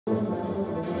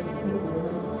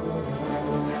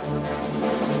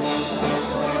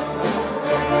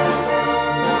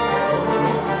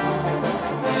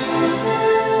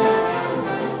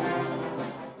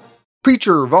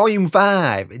Preacher, Volume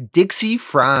 5, Dixie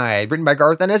Fried, written by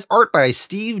Garth, Ennis, art by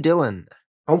Steve Dillon.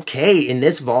 Okay, in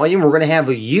this volume, we're going to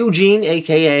have Eugene,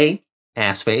 aka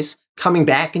Arseface, coming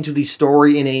back into the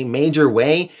story in a major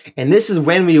way, and this is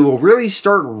when we will really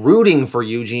start rooting for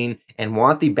Eugene and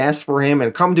want the best for him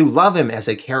and come to love him as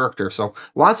a character. So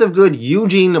lots of good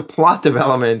Eugene plot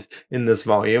development in this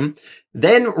volume.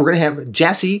 Then we're going to have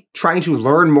Jesse trying to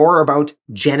learn more about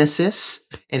Genesis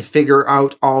and figure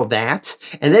out all that.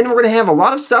 And then we're going to have a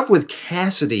lot of stuff with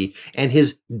Cassidy and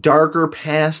his darker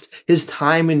past, his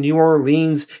time in New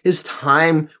Orleans, his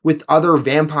time with other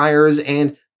vampires,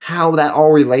 and how that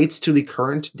all relates to the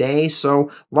current day. So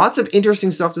lots of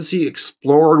interesting stuff to see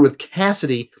explored with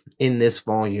Cassidy in this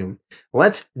volume.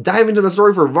 Let's dive into the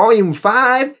story for Volume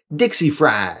 5, Dixie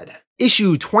Fried.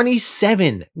 Issue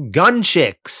 27,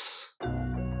 Gunchicks.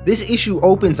 This issue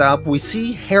opens up, we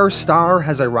see Herr Starr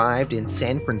has arrived in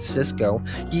San Francisco.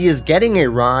 He is getting a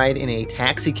ride in a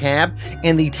taxi cab,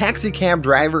 and the taxi cab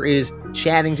driver is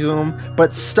chatting to him,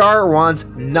 but Starr wants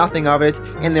nothing of it,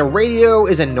 and the radio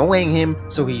is annoying him,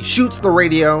 so he shoots the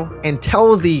radio and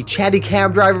tells the chatty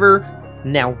cab driver,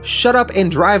 "Now shut up and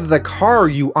drive the car,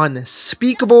 you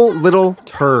unspeakable little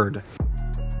turd."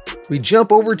 We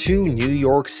jump over to New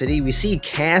York City. We see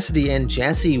Cassidy and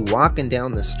Jesse walking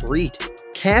down the street.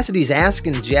 Cassidy's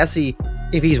asking Jesse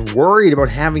if he's worried about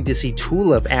having to see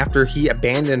Tulip after he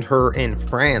abandoned her in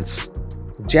France.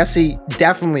 Jesse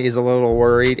definitely is a little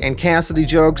worried, and Cassidy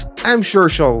jokes, "I'm sure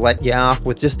she'll let you off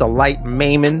with just a light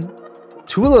maiming."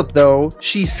 Tulip, though,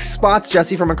 she spots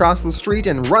Jesse from across the street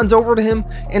and runs over to him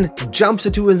and jumps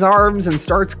into his arms and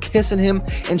starts kissing him,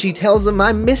 and she tells him,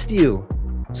 "I missed you."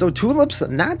 So Tulip's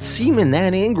not seeming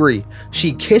that angry.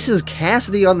 She kisses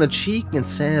Cassidy on the cheek and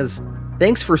says,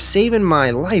 "Thanks for saving my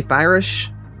life, Irish."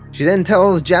 She then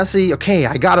tells Jesse, "Okay,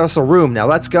 I got us a room, now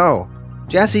let's go."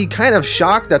 Jesse, kind of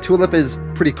shocked that Tulip is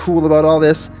pretty cool about all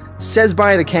this, says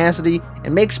bye to Cassidy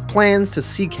and makes plans to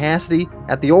see Cassidy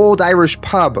at the old Irish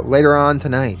pub later on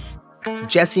tonight.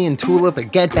 Jesse and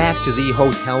Tulip get back to the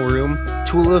hotel room.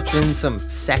 Tulip's in some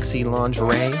sexy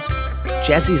lingerie.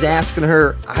 Jesse's asking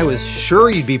her, "I was sure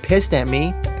you'd be pissed at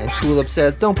me." And Tulip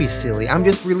says, "Don't be silly, I'm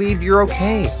just relieved you're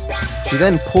okay." She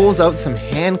then pulls out some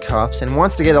handcuffs and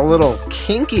wants to get a little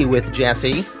kinky with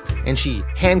Jesse, and she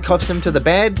handcuffs him to the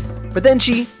bed, but then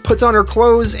she puts on her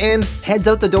clothes and heads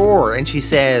out the door, and she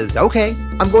says, "Okay,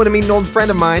 I'm going to meet an old friend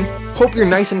of mine. Hope you're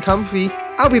nice and comfy.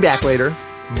 I'll be back later."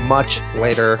 Much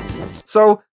later.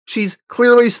 So she's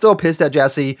clearly still pissed at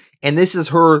Jesse, and this is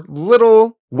her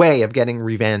little way of getting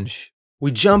revenge. We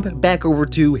jump back over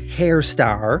to Herr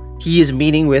Starr. He is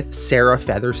meeting with Sarah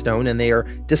Featherstone, and they are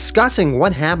discussing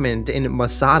what happened in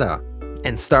Masada.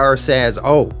 And Starr says,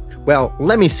 "Oh, well,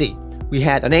 let me see. We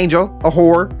had an angel, a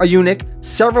whore, a eunuch,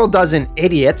 several dozen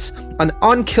idiots, an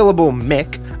unkillable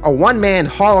Mick, a one-man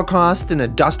Holocaust in a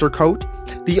duster coat,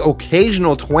 the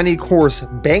occasional 20-course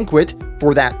banquet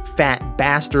for that fat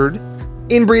bastard,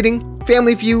 inbreeding,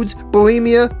 family feuds,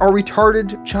 bulimia, a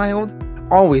retarded child,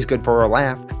 always good for a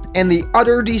laugh, and the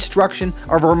utter destruction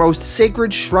of our most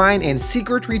sacred shrine and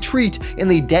secret retreat in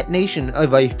the detonation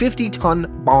of a 50-ton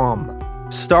bomb."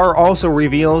 Starr also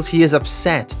reveals he is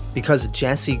upset because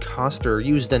Jesse Custer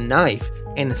used a knife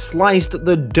and sliced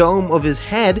the dome of his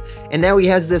head, and now he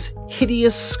has this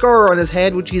hideous scar on his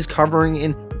head which he's covering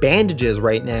in bandages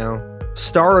right now.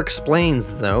 Starr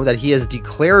explains, though, that he has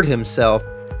declared himself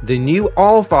the new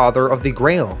Allfather of the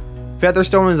Grail.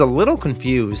 Featherstone is a little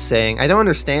confused, saying, "I don't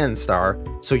understand, Starr.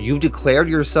 So you've declared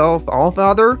yourself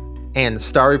Allfather?" And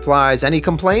Starr replies, "Any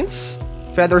complaints?"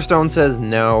 Featherstone says,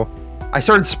 "No. I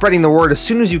started spreading the word as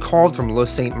soon as you called from Le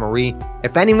Sainte Marie.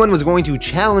 If anyone was going to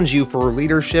challenge you for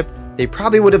leadership, they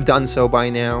probably would have done so by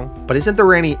now. But isn't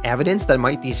there any evidence that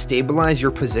might destabilize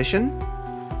your position?"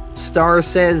 Starr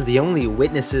says the only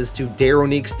witnesses to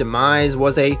Daronique's demise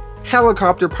was a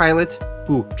helicopter pilot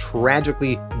who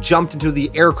tragically jumped into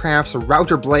the aircraft's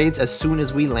router blades as soon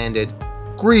as we landed.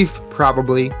 Grief,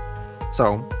 probably.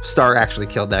 So Starr actually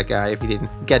killed that guy if you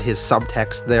didn't get his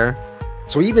subtext there.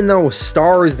 So even though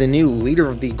Starr is the new leader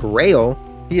of the Grail,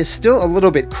 he is still a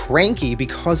little bit cranky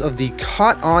because of the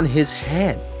cut on his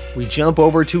head. We jump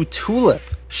over to Tulip.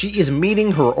 She is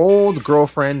meeting her old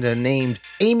girlfriend named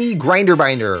Amy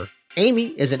Grinderbinder. Amy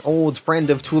is an old friend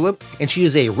of Tulip, and she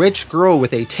is a rich girl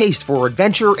with a taste for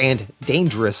adventure and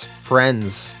dangerous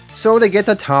friends. So they get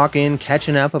to talking,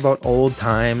 catching up about old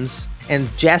times. And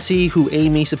Jesse, who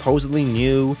Amy supposedly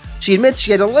knew, she admits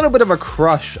she had a little bit of a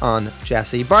crush on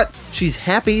Jesse, but she's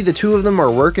happy the two of them are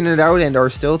working it out and are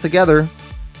still together.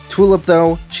 Tulip,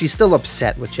 though, she's still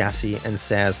upset with Jesse and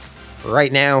says,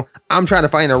 "Right now, I'm trying to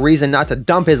find a reason not to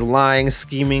dump his lying,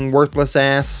 scheming, worthless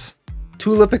ass."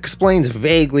 Tulip explains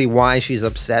vaguely why she's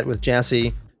upset with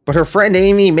Jesse, but her friend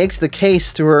Amy makes the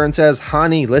case to her and says,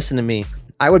 "Honey, listen to me.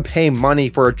 I would pay money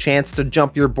for a chance to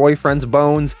jump your boyfriend's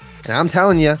bones, and I'm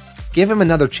telling you, give him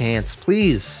another chance,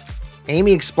 please."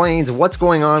 Amy explains what's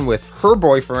going on with her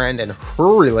boyfriend and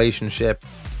her relationship.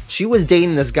 She was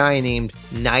dating this guy named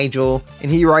Nigel,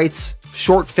 and he writes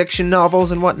short fiction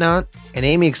novels and whatnot. And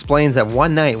Amy explains that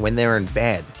one night when they're in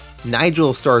bed,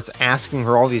 Nigel starts asking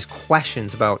her all these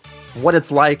questions about what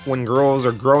it's like when girls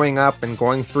are growing up and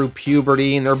going through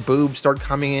puberty and their boobs start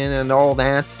coming in and all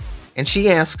that. And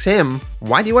she asks him,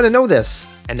 "Why do you want to know this?"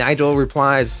 And Nigel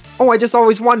replies, "Oh, I just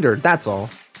always wondered, that's all."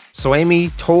 So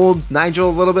Amy told Nigel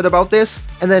a little bit about this,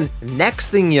 and then next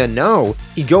thing you know,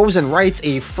 he goes and writes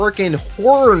a frickin'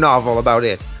 horror novel about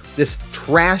it. This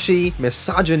trashy,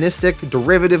 misogynistic,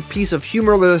 derivative piece of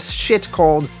humorless shit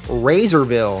called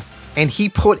Razorville. And he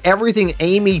put everything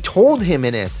Amy told him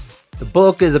in it. The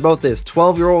book is about this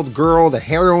 12-year-old girl, the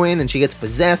heroine, and she gets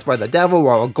possessed by the devil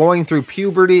while going through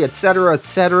puberty, etc.,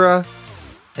 etc.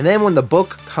 And then when the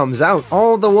book comes out,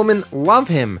 all the women love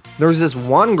him. There's this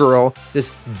one girl, this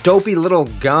dopey little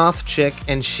goth chick,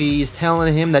 and she's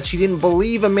telling him that she didn't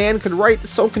believe a man could write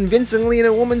so convincingly in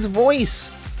a woman's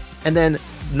voice. And then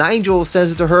Nigel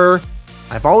says to her,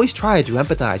 "I've always tried to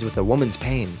empathize with a woman's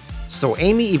pain." So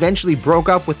Amy eventually broke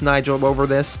up with Nigel over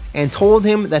this and told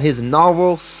him that his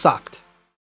novel sucked.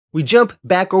 We jump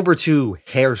back over to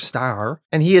Herr Star,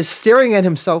 and he is staring at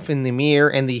himself in the mirror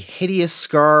and the hideous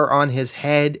scar on his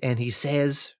head, and he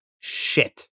says,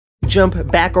 "Shit." Jump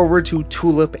back over to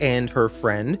Tulip and her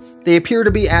friend. They appear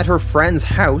to be at her friend's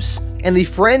house, and the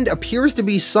friend appears to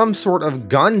be some sort of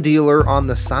gun dealer on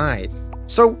the side.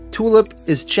 So Tulip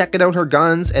is checking out her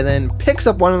guns and then picks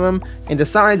up one of them and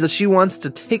decides that she wants to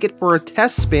take it for a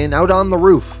test spin out on the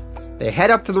roof. They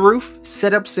head up to the roof,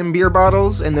 set up some beer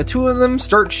bottles, and the two of them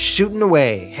start shooting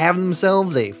away, having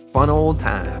themselves a fun old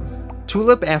time.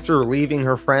 Tulip, after leaving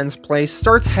her friend's place,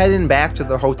 starts heading back to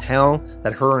the hotel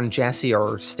that her and Jesse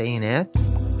are staying at.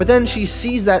 But then she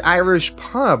sees that Irish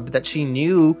pub that she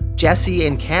knew Jesse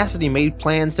and Cassidy made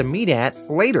plans to meet at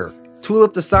later.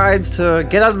 Tulip decides to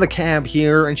get out of the cab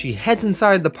here, and she heads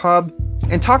inside the pub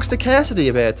and talks to Cassidy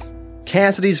a bit.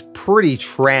 Cassidy's pretty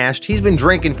trashed. He's been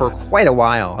drinking for quite a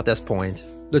while at this point.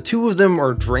 The two of them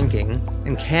are drinking,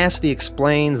 and Cassidy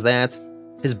explains that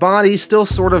his body's still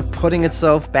sort of putting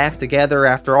itself back together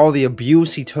after all the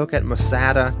abuse he took at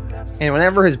Masada, and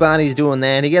whenever his body's doing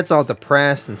that, he gets all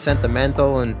depressed and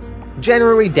sentimental and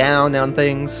generally down on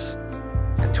things.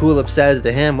 And Tulip says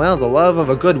to him, "Well, the love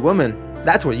of a good woman,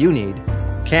 that's what you need."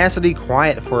 Cassidy,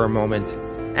 quiet for a moment,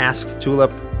 asks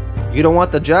Tulip, "You don't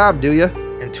want the job, do you?"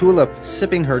 And Tulip,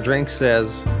 sipping her drink,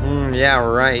 says, "Yeah,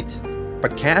 right."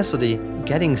 But Cassidy,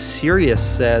 getting serious,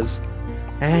 says,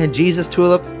 Jesus,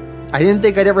 Tulip, I didn't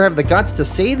think I'd ever have the guts to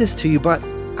say this to you, but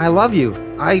I love you.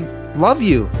 I love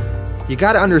you. You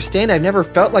gotta understand, I've never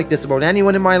felt like this about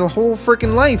anyone in my whole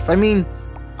freaking life. I mean,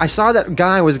 I saw that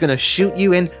guy was gonna shoot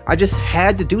you, and I just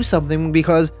had to do something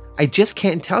because I just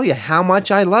can't tell you how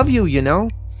much I love you, you know?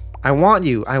 I want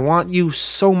you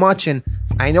so much, and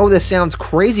I know this sounds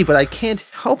crazy, but I can't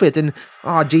help it, and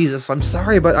oh Jesus, I'm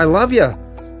sorry, but I love you.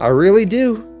 I really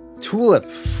do. Tulip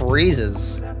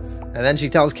freezes, and then she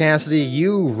tells Cassidy,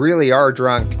 "You really are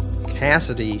drunk."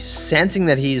 Cassidy, sensing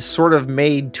that he's sort of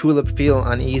made Tulip feel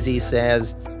uneasy,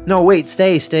 says, "No, wait,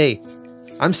 stay.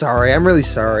 I'm sorry, I'm really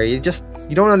sorry.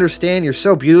 You don't understand, you're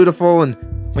so beautiful, and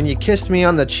when you kissed me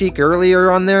on the cheek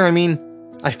earlier on there, I mean,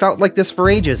 I felt like this for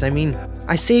ages. I mean,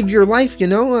 I saved your life, you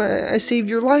know? I saved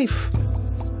your life."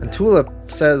 And Tulip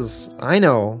says, "I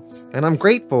know, and I'm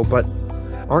grateful, but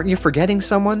aren't you forgetting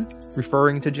someone?"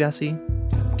 Referring to Jesse.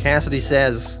 Cassidy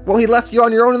says, "Well, he left you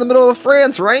on your own in the middle of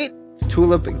France, right?"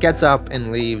 Tulip gets up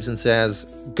and leaves and says,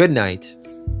 "Good night."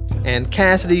 And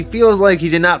Cassidy feels like he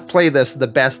did not play this the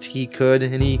best he could,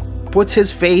 and he puts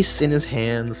his face in his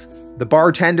hands. The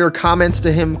bartender comments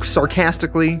to him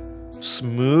sarcastically,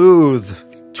 "Smooth."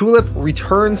 Tulip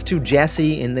returns to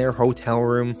Jesse in their hotel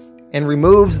room and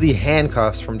removes the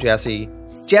handcuffs from Jesse.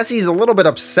 Jesse's a little bit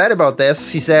upset about this.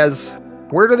 He says,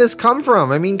 "Where did this come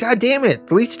from? I mean, god damn it.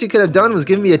 The least you could have done was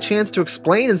give me a chance to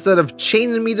explain instead of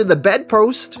chaining me to the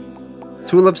bedpost."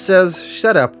 Tulip says,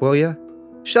 "Shut up, will ya?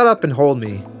 Shut up and hold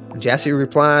me." Jesse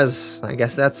replies, "I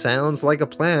guess that sounds like a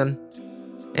plan."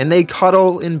 And they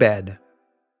cuddle in bed.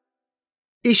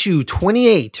 Issue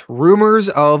 28, Rumors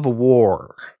of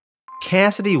War.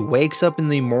 Cassidy wakes up in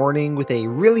the morning with a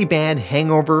really bad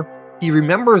hangover. He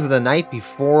remembers the night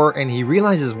before and he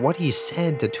realizes what he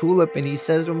said to Tulip, and he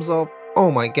says to himself, "Oh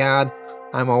my god,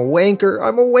 I'm a wanker,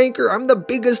 I'm a wanker, I'm the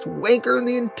biggest wanker in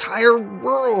the entire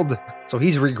world. So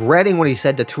he's regretting what he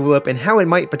said to Tulip and how it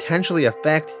might potentially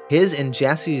affect his and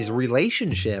Jesse's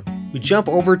relationship. We jump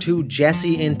over to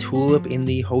Jesse and Tulip in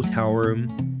the hotel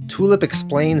room. Tulip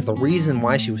explains the reason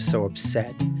why she was so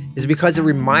upset is because it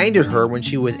reminded her when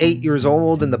she was 8 years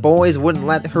old and the boys wouldn't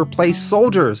let her play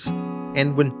soldiers.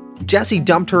 And when Jesse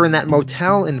dumped her in that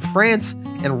motel in France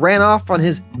and ran off on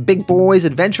his big boys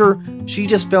adventure, she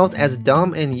just felt as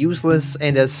dumb and useless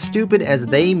and as stupid as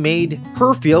they made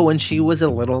her feel when she was a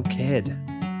little kid.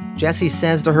 Jesse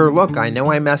says to her, look, I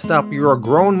know I messed up. You're a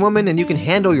grown woman and you can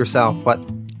handle yourself, but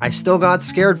I still got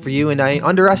scared for you and I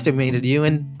underestimated you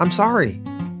and I'm sorry.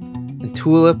 And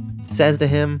Tulip says to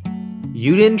him,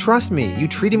 you didn't trust me. You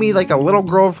treated me like a little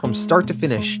girl from start to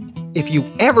finish. If you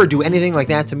ever do anything like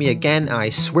that to me again, I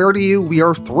swear to you, we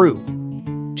are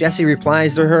through. Jesse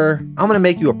replies to her, I'm gonna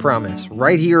make you a promise,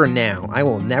 right here and now. I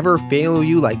will never fail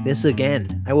you like this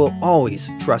again. I will always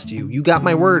trust you. You got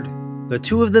my word. The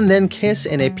two of them then kiss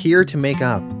and appear to make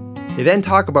up. They then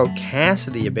talk about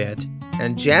Cassidy a bit,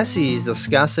 and Jesse's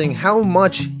discussing how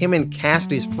much him and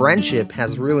Cassidy's friendship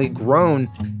has really grown,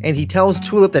 and he tells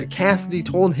Tulip that Cassidy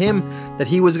told him that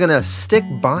he was gonna stick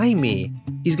by me.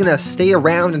 He's gonna stay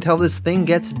around until this thing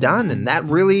gets done, and that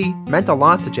really meant a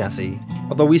lot to Jesse.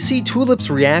 Although we see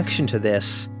Tulip's reaction to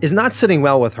this is not sitting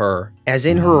well with her, as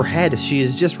in her head she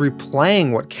is just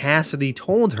replaying what Cassidy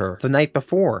told her the night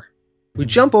before. We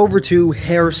jump over to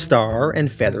Hair Star and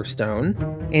Featherstone,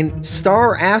 and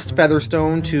Star asked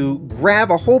Featherstone to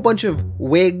grab a whole bunch of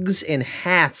wigs and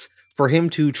hats for him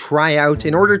to try out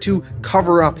in order to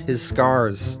cover up his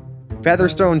scars.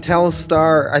 Featherstone tells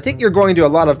Star, I think you're going to a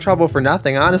lot of trouble for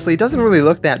nothing. Honestly, it doesn't really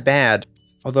look that bad.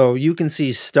 Although you can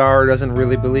see Star doesn't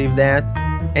really believe that.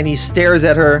 And he stares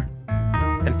at her,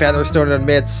 and Featherstone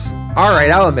admits,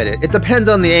 alright, I'll admit it. It depends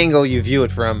on the angle you view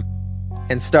it from.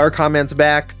 And Star comments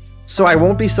back, so I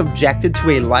won't be subjected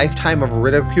to a lifetime of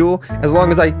ridicule as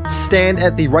long as I stand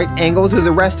at the right angle to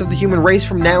the rest of the human race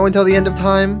from now until the end of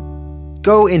time?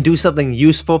 Go and do something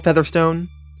useful, Featherstone.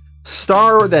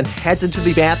 Star then heads into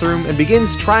the bathroom and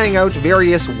begins trying out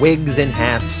various wigs and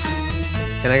hats.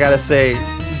 And I gotta say,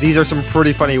 these are some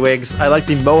pretty funny wigs. I like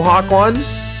the Mohawk one,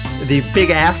 the big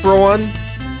Afro one,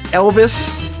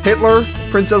 Elvis, Hitler,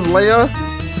 Princess Leia.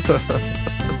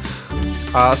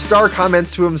 Star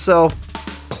comments to himself,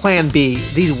 Plan B,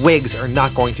 these wigs are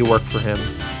not going to work for him.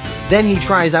 Then he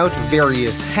tries out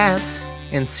various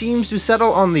hats and seems to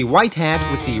settle on the white hat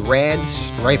with the red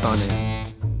stripe on it.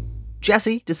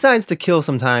 Jesse decides to kill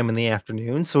some time in the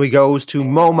afternoon, so he goes to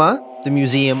MoMA, the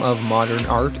Museum of Modern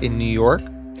Art in New York,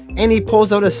 and he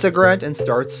pulls out a cigarette and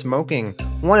starts smoking.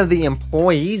 One of the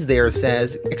employees there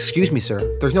says, excuse me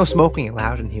sir, there's no smoking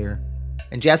allowed in here.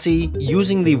 And Jesse,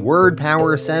 using the word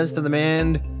power, says to the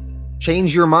man,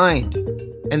 change your mind.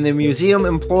 And the museum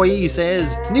employee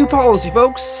says, new policy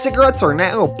folks, cigarettes are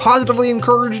now positively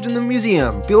encouraged in the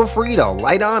museum. Feel free to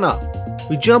light on up.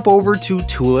 We jump over to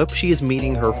Tulip. She is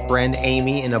meeting her friend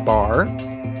Amy in a bar.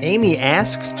 Amy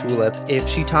asks Tulip if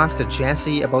she talked to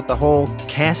Jesse about the whole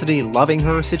Cassidy loving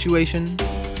her situation.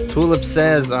 Tulip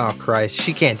says, oh Christ,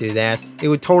 she can't do that. It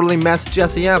would totally mess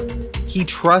Jesse up. He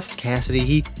trusts Cassidy.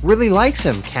 He really likes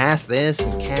him. Cast this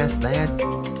and cast that.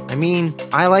 I mean,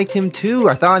 I liked him too.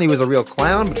 I thought he was a real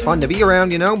clown, but fun to be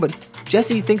around, you know, but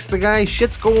Jesse thinks the guy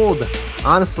shit's gold.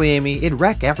 Honestly, Amy, it'd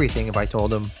wreck everything if I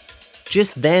told him.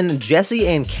 Just then, Jesse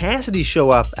and Cassidy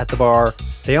show up at the bar.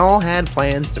 They all had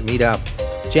plans to meet up.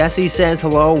 Jesse says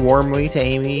hello warmly to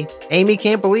Amy. Amy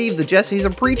can't believe that Jesse's a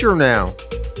preacher now.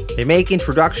 They make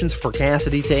introductions for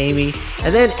Cassidy to Amy,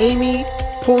 and then Amy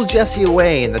pulls Jesse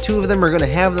away, and the two of them are going to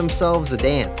have themselves a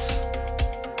dance.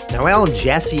 Now, while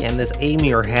Jesse and this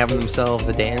Amy are having themselves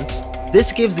a dance,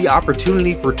 this gives the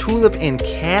opportunity for Tulip and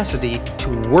Cassidy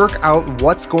to work out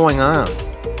what's going on.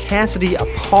 Cassidy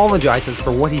apologizes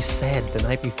for what he said the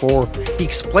night before. He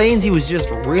explains he was just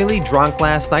really drunk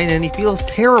last night and he feels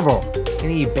terrible.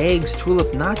 And he begs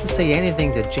Tulip not to say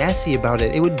anything to Jesse about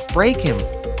it. It would break him.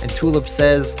 And Tulip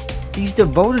says, he's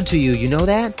devoted to you, you know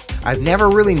that? I've never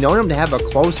really known him to have a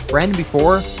close friend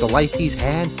before the life he's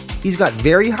had. He's got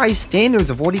very high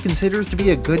standards of what he considers to be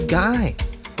a good guy.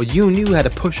 But you knew how to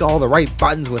push all the right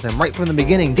buttons with him right from the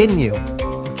beginning, didn't you?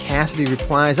 Cassidy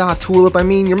replies, Tulip, I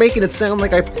mean, you're making it sound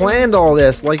like I planned all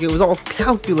this, like it was all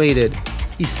calculated.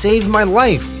 He saved my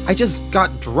life. I just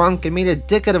got drunk and made a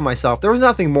dick out of myself. There was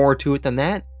nothing more to it than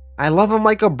that. I love him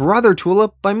like a brother,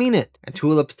 Tulip. I mean it. And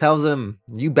Tulip tells him,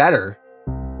 you better.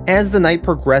 As the night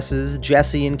progresses,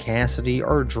 Jesse and Cassidy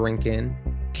are drinking.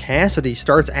 Cassidy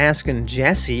starts asking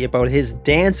Jesse about his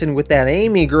dancing with that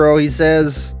Amy girl. He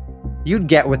says, You'd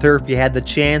get with her if you had the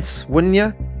chance, wouldn't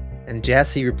you? And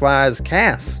Jesse replies,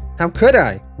 Cass, how could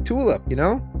I? Tulip, you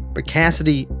know? But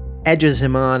Cassidy edges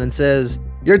him on and says,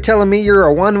 you're telling me you're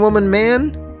a one-woman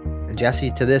man? And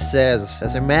Jesse to this says,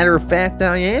 as a matter of fact,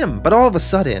 I am. But all of a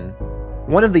sudden,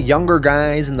 one of the younger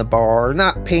guys in the bar,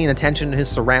 not paying attention to his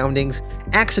surroundings,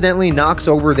 accidentally knocks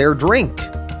over their drink.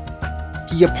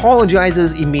 He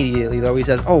apologizes immediately, though. He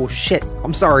says, oh shit,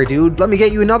 I'm sorry, dude. Let me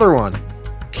get you another one.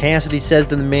 Cassidy says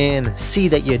to the man, see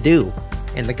that you do.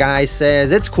 And the guy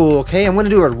says, it's cool, okay? I'm gonna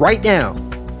do it right now.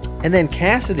 And then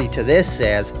Cassidy to this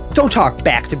says, don't talk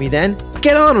back to me then.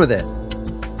 Get on with it.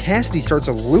 Cassidy starts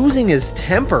losing his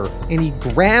temper, and he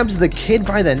grabs the kid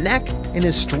by the neck and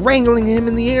is strangling him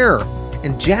in the air.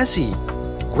 And Jesse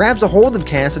grabs a hold of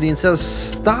Cassidy and says,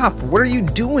 stop, what are you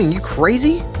doing? You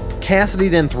crazy? Cassidy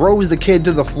then throws the kid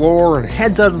to the floor and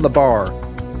heads out of the bar.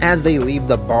 As they leave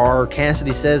the bar,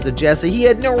 Cassidy says to Jesse he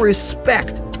had no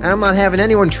respect, and I'm not having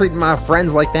anyone treating my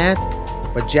friends like that.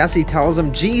 But Jesse tells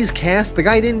him, geez, Cass, the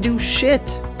guy didn't do shit.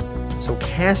 So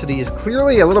Cassidy is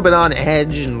clearly a little bit on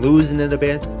edge and losing it a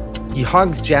bit. He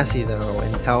hugs Jesse though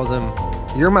and tells him,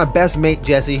 you're my best mate,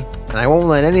 Jesse, and I won't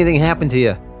let anything happen to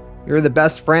you. You're the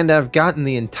best friend I've got in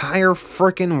the entire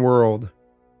frickin' world.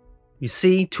 You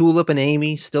see Tulip and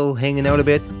Amy still hanging out a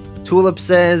bit. Tulip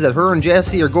says that her and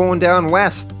Jesse are going down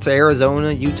west to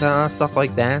Arizona, Utah, stuff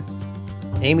like that.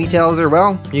 Amy tells her,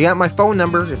 well, you got my phone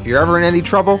number. If you're ever in any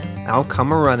trouble, I'll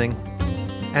come a-running.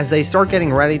 As they start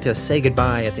getting ready to say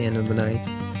goodbye at the end of the night,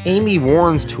 Amy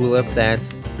warns Tulip that,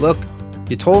 look,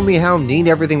 you told me how neat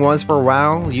everything was for a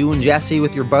while, you and Jesse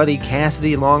with your buddy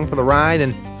Cassidy along for the ride,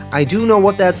 and I do know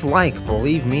what that's like.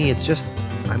 Believe me, it's just,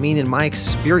 I mean, in my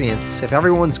experience, if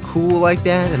everyone's cool like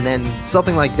that and then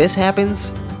something like this happens,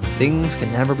 things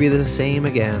can never be the same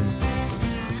again.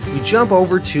 We jump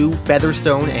over to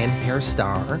Featherstone and her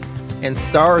Star, and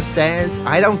Star says,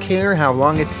 I don't care how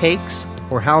long it takes,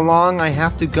 or how long I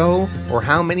have to go, or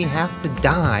how many have to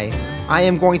die, I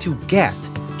am going to get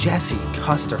Jesse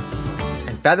Custer.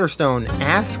 And Featherstone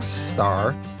asks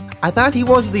Star, I thought he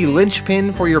was the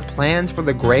linchpin for your plans for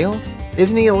the Grail?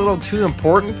 Isn't he a little too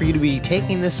important for you to be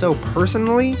taking this so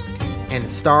personally? And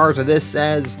Star to this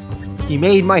says, he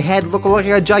made my head look like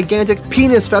a gigantic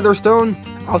penis, Featherstone.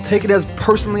 I'll take it as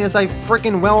personally as I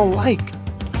frickin' well like.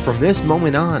 From this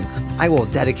moment on, I will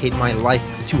dedicate my life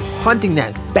to hunting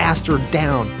that bastard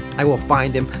down. I will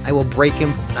find him, I will break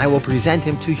him, I will present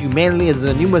him to humanity as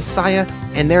the new Messiah,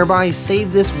 and thereby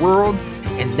save this world,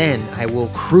 and then I will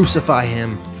crucify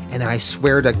him, and I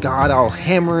swear to God I'll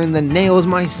hammer in the nails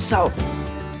myself.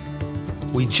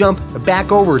 We jump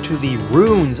back over to the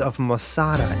ruins of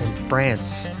Masada in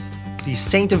France. The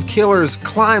Saint of Killers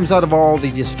climbs out of all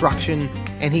the destruction,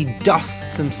 and he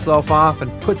dusts himself off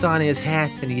and puts on his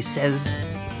hat, and he says,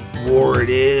 war it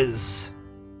is.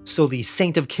 So the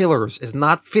Saint of Killers is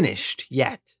not finished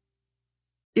yet.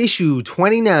 Issue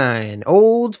 29,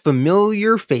 Old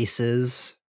Familiar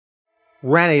Faces.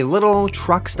 We're at a little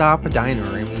truck stop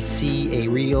diner, and we see a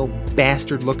real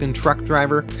bastard-looking truck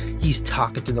driver. He's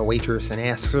talking to the waitress and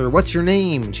asks her, what's your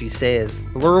name? And she says,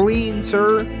 Lurleen,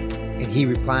 sir. And he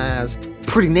replies,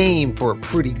 pretty name for a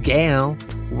pretty gal.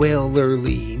 Well,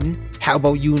 Lurleen, how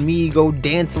about you and me go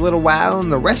dance a little while in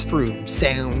the restroom?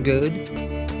 Sound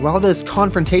good? While this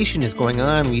confrontation is going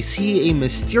on, we see a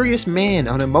mysterious man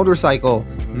on a motorcycle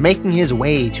making his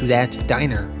way to that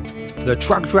diner. The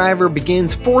truck driver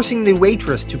begins forcing the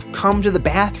waitress to come to the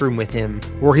bathroom with him,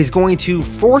 where he's going to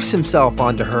force himself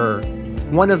onto her.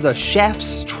 One of the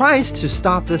chefs tries to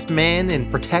stop this man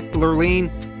and protect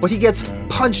Lurleen, but he gets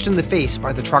punched in the face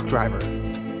by the truck driver.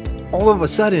 All of a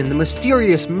sudden, the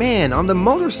mysterious man on the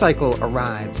motorcycle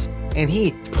arrives, and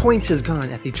he points his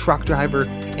gun at the truck driver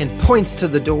and points to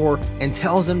the door and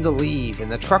tells him to leave,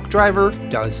 and the truck driver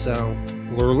does so.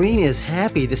 Lurleen is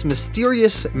happy. This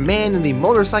mysterious man in the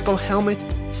motorcycle helmet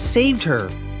saved her.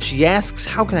 She asks,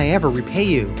 how can I ever repay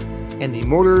you? And the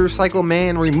motorcycle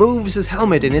man removes his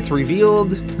helmet, and it's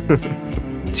revealed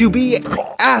to be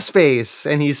Arseface,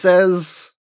 and he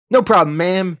says, no problem,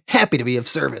 ma'am, happy to be of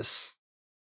service.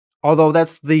 Although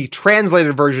that's the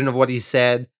translated version of what he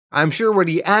said, I'm sure what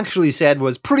he actually said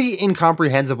was pretty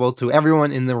incomprehensible to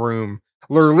everyone in the room.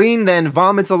 Lurleen then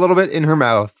vomits a little bit in her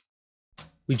mouth.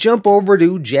 We jump over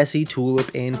to Jesse, Tulip,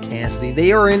 and Cassidy.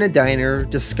 They are in a diner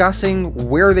discussing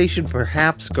where they should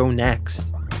perhaps go next.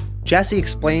 Jesse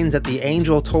explains that the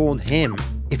angel told him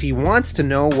if he wants to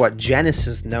know what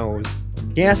Genesis knows,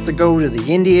 he has to go to the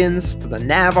Indians, to the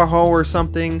Navajo or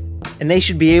something, and they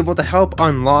should be able to help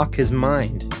unlock his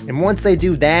mind. And once they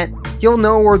do that, he'll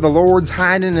know where the Lord's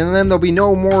hiding, and then there'll be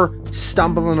no more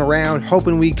stumbling around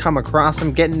hoping we come across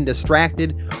him, getting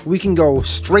distracted. We can go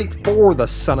straight for the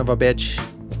son of a bitch.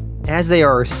 As they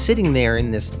are sitting there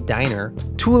in this diner,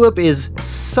 Tulip is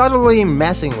subtly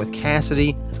messing with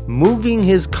Cassidy, moving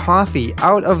his coffee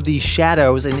out of the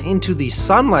shadows and into the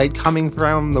sunlight coming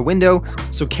from the window,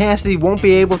 so Cassidy won't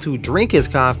be able to drink his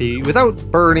coffee without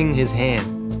burning his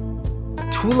hand.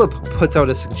 Tulip puts out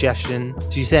a suggestion.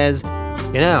 She says,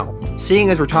 "You know, seeing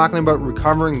as we're talking about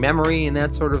recovering memory and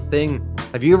that sort of thing,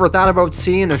 have you ever thought about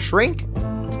seeing a shrink?"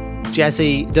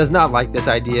 Jesse does not like this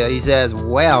idea. He says,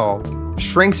 "Well,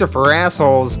 shrinks are for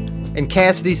assholes." And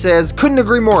Cassidy says, "Couldn't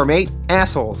agree more, mate.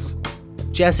 Assholes."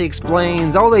 Jesse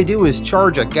explains all they do is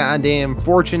charge a goddamn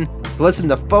fortune to listen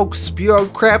to folks spew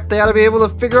out crap they ought to be able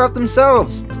to figure out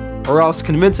themselves, or else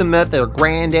convince them that their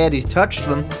granddaddies touched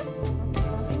them.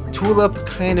 Tulip,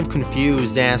 kind of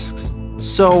confused, asks,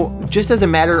 "So, just as a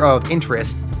matter of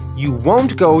interest, you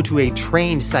won't go to a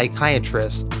trained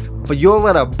psychiatrist, but you'll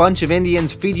let a bunch of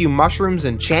Indians feed you mushrooms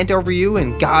and chant over you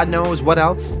and God knows what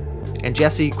else?" And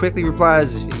Jesse quickly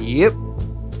replies, "Yep,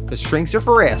 because shrinks are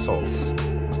for assholes."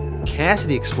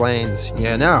 Cassidy explains,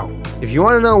 "You know, if you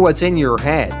want to know what's in your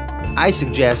head, I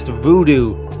suggest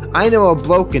voodoo. I know a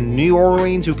bloke in New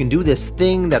Orleans who can do this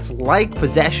thing that's like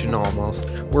possession almost,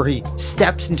 where he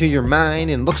steps into your mind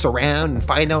and looks around and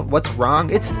finds out what's wrong.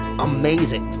 It's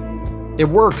amazing. It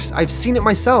works. I've seen it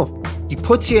myself. He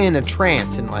puts you in a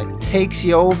trance and like takes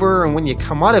you over, and when you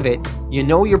come out of it, you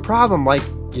know your problem, like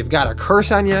you've got a curse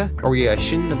on you, or you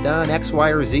shouldn't have done X, Y,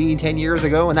 or Z 10 years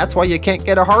ago, and that's why you can't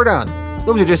get a hard on."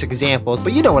 Those are just examples,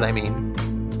 but you know what I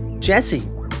mean. Jesse,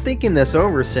 thinking this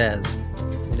over, says,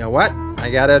 "You know what? I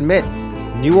gotta admit,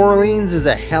 New Orleans is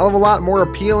a hell of a lot more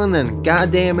appealing than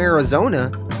goddamn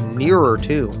Arizona, nearer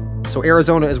too." So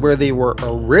Arizona is where they were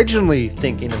originally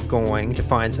thinking of going to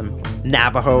find some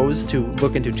Navajos to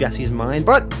look into Jesse's mind,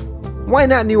 but why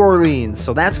not New Orleans?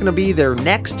 So that's gonna be their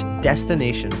next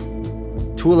destination.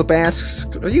 Tulip asks,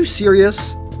 "Are you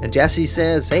serious?" And Jesse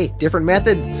says, "Hey, different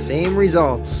method, same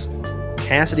results."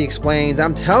 Cassidy explains,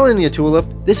 "I'm telling you, Tulip,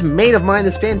 this mate of mine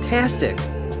is fantastic."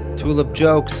 Tulip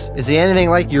jokes, "Is he anything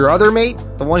like your other mate?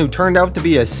 The one who turned out to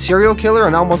be a serial killer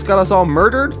and almost got us all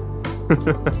murdered?"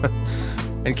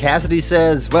 And Cassidy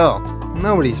says, "Well,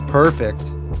 nobody's perfect."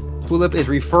 Tulip is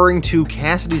referring to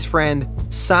Cassidy's friend,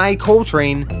 Cy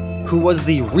Coltrane, who was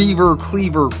the Reaver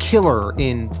Cleaver killer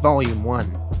in Volume 1.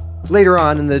 Later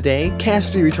on in the day,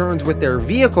 Cassidy returns with their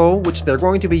vehicle, which they're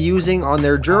going to be using on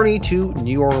their journey to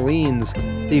New Orleans.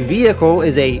 The vehicle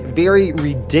is a very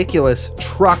ridiculous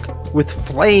truck with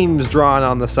flames drawn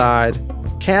on the side.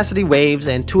 Cassidy waves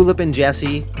and Tulip and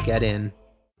Jesse get in.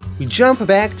 We jump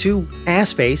back to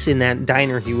Arseface in that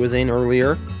diner he was in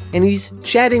earlier, and he's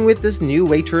chatting with this new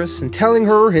waitress and telling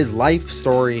her his life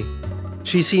story.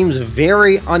 She seems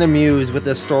very unamused with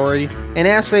this story, and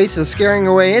Arseface is scaring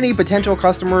away any potential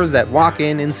customers that walk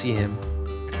in and see him.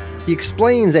 He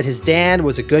explains that his dad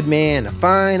was a good man, a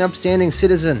fine, upstanding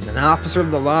citizen, an officer of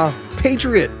the law,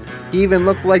 patriot. He even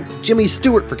looked like Jimmy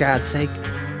Stewart, for God's sake.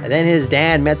 And then his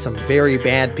dad met some very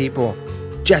bad people.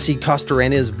 Jesse Custer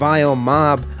and his vile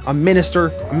mob, a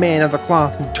minister, a man of the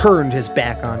cloth who turned his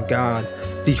back on God,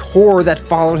 the whore that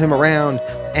followed him around,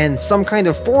 and some kind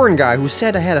of foreign guy who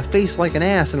said I had a face like an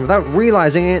ass and without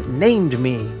realizing it, named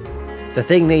me. The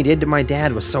thing they did to my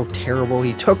dad was so terrible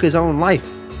he took his own life,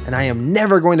 and I am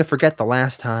never going to forget the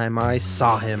last time I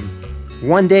saw him.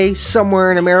 One day,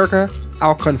 somewhere in America,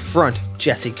 I'll confront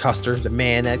Jesse Custer, the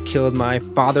man that killed my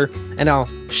father, and I'll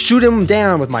shoot him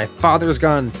down with my father's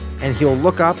gun, and he'll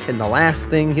look up and the last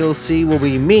thing he'll see will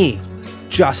be me.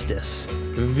 Justice.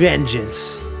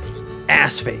 Vengeance.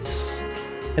 Arseface.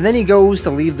 And then he goes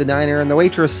to leave the diner and the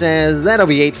waitress says, "That'll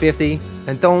be $8.50,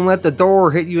 and don't let the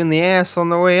door hit you in the ass on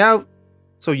the way out."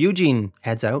 So Eugene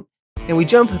heads out, and we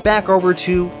jump back over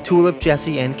to Tulip,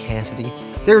 Jesse, and Cassidy.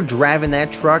 They're driving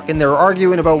that truck and they're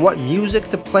arguing about what music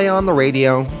to play on the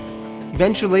radio.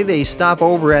 Eventually they stop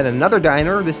over at another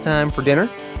diner, this time for dinner.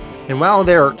 And while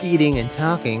they're eating and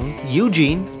talking,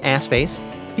 Eugene, Arseface,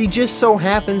 he just so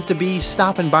happens to be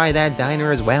stopping by that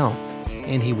diner as well.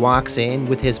 And he walks in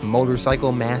with his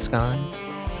motorcycle mask on.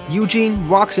 Eugene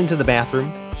walks into the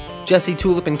bathroom. Jesse,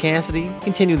 Tulip, and Cassidy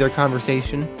continue their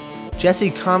conversation. Jesse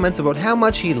comments about how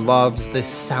much he loves the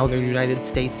southern United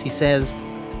States. He says,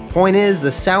 "Point is,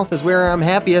 the South is where I'm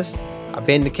happiest. I've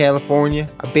been to California,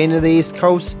 I've been to the East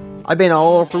Coast, I've been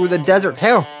all through the desert.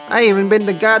 Hell, I even been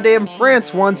to goddamn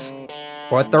France once.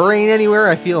 But there ain't anywhere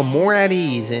I feel more at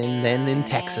ease in than in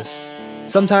Texas."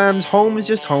 Sometimes home is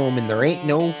just home and there ain't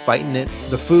no fighting it.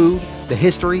 The food, the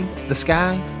history, the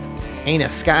sky. Ain't a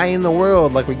sky in the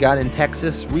world like we got in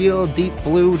Texas, real deep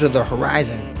blue to the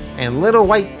horizon. And little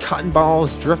white cotton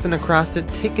balls drifting across it,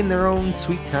 taking their own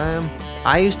sweet time.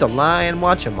 I used to lie and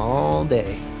watch them all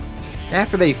day.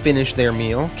 After they finish their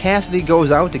meal, Cassidy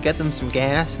goes out to get them some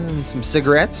gas and some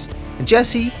cigarettes, and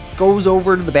Jesse goes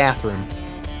over to the bathroom.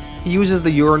 He uses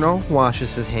the urinal,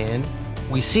 washes his hand.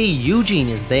 We see Eugene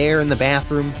is there in the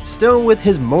bathroom, still with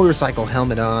his motorcycle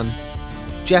helmet on.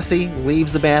 Jesse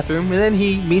leaves the bathroom, and then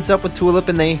he meets up with Tulip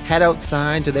and they head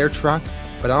outside to their truck.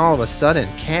 But all of a sudden,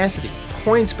 Cassidy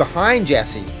points behind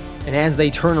Jesse, and as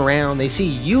they turn around, they see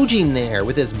Eugene there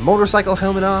with his motorcycle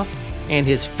helmet off and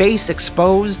his face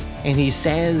exposed, and he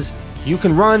says, "You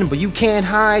can run, but you can't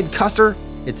hide, Custer.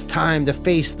 It's time to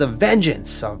face the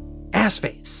vengeance of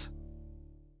Arseface."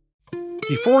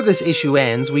 Before this issue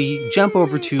ends, we jump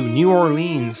over to New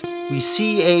Orleans. We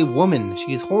see a woman.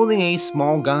 She is holding a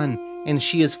small gun, and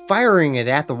she is firing it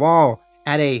at the wall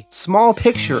at a small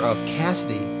picture of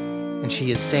Cassidy. And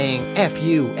she is saying, F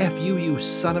you, you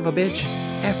son of a bitch.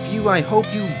 F you, I hope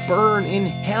you burn in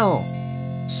hell.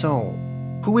 So,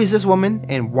 who is this woman,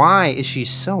 and why is she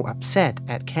so upset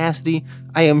at Cassidy?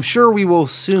 I am sure we will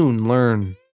soon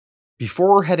learn.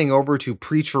 Before heading over to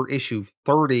Preacher issue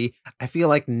 30, I feel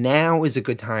like now is a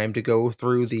good time to go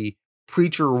through the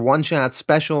Preacher one-shot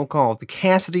special called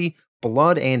Cassidy,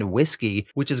 Blood and Whisky,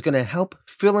 which is going to help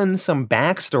fill in some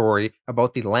backstory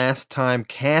about the last time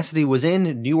Cassidy was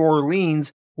in New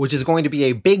Orleans, which is going to be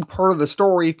a big part of the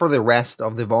story for the rest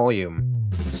of the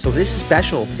volume. So this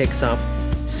special picks up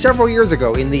several years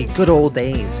ago in the good old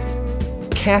days.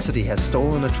 Cassidy has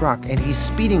stolen a truck and he's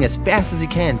speeding as fast as he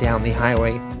can down the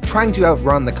highway, trying to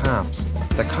outrun the cops.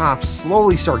 The cops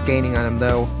slowly start gaining on him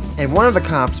though, and one of the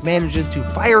cops manages to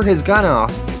fire his gun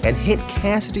off and hit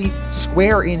Cassidy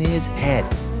square in his head.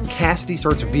 Cassidy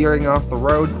starts veering off the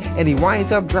road and he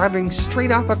winds up driving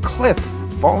straight off a cliff,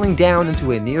 falling down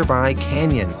into a nearby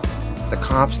canyon. The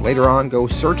cops later on go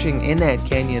searching in that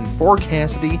canyon for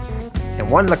Cassidy,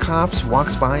 and one of the cops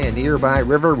walks by a nearby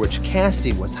river which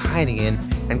Cassidy was hiding in,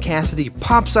 and Cassidy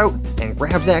pops out and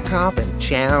grabs that cop and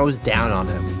chows down on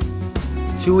him.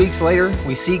 2 weeks later,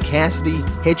 we see Cassidy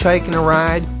hitchhiking a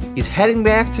ride. He's heading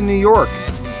back to New York.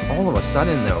 All of a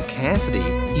sudden though, Cassidy,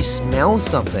 he smells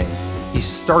something. He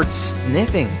starts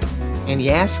sniffing, and he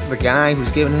asks the guy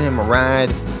who's giving him a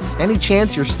ride, "Any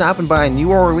chance you're stopping by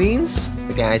New Orleans?"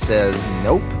 The guy says,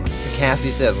 "Nope." And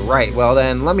Cassidy says, "Right, well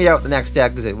then, let me out the next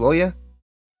exit, will ya?"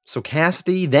 So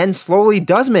Cassidy then slowly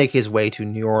does make his way to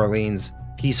New Orleans.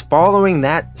 He's following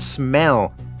that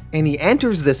smell, and he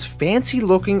enters this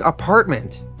fancy-looking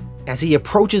apartment. As he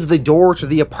approaches the door to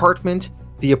the apartment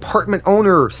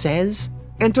owner says,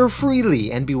 "Enter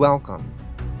freely and be welcome."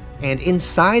 And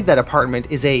inside that apartment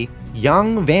is a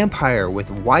young vampire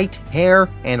with white hair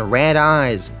and red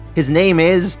eyes. His name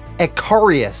is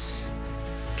Icarius.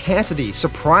 Cassidy,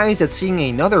 surprised at seeing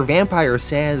another vampire,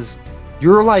 says,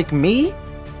 "You're like me?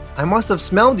 I must have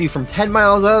smelled you from 10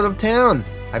 miles out of town.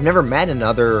 I've never met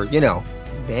another,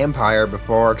 vampire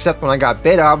before, except when I got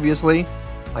bit, obviously.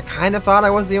 I kind of thought I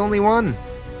was the only one."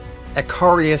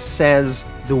 Icarius says,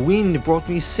 "The wind brought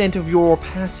me scent of your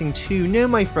passing too. No,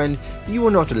 my friend, you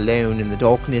are not alone in the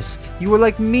darkness. You are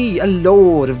like me, a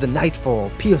lord of the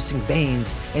nightfall, piercing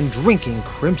veins and drinking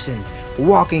crimson,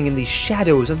 walking in the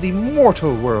shadows of the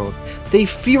mortal world. They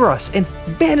fear us and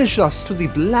banish us to the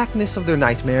blackness of their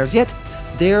nightmares, yet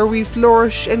there we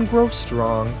flourish and grow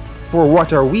strong. For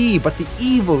what are we but the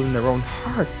evil in their own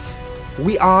hearts?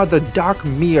 We are the dark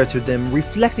mirror to them,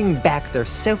 reflecting back their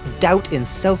self-doubt and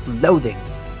self-loathing."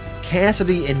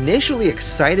 Cassidy, initially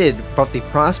excited about the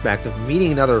prospect of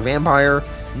meeting another vampire,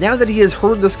 now that he has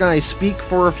heard this guy speak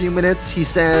for a few minutes, he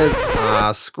says,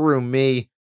 "Screw me.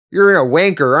 You're a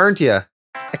wanker, aren't you?"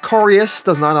 Icarius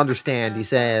does not understand. He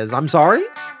says, "I'm sorry?"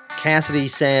 Cassidy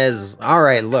says,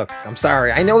 "Alright, look, I'm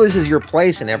sorry. I know this is your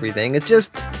place and everything. It's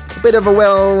just a bit of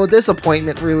a,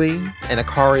 disappointment, really." And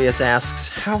Icarius asks,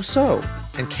 "How so?"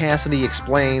 And Cassidy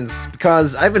explains,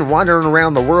 "Because I've been wandering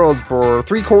around the world for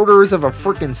 3/4 of a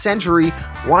frickin' century,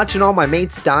 watching all my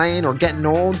mates dying or getting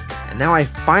old, and now I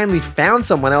finally found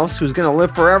someone else who's gonna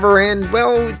live forever, and,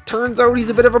 well, it turns out he's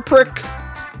a bit of a prick."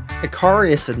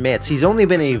 Icarius admits he's only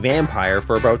been a vampire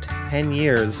for about 10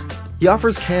 years. He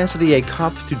offers Cassidy a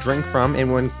cup to drink from,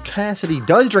 and when Cassidy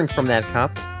does drink from that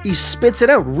cup, he spits it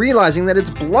out, realizing that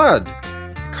it's blood.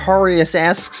 Icarius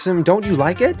asks him, "Don't you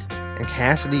like it?" And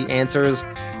Cassidy answers,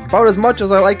 "About as much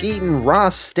as I like eating raw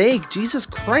steak, Jesus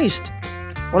Christ.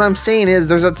 What I'm saying is,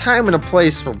 there's a time and a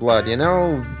place for blood, Do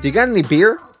you got any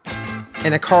beer?"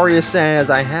 And Icarius says,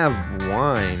 I have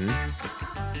wine.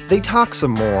 They talk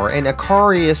some more, and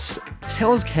Icarius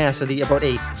tells Cassidy about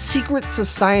a secret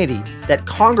society that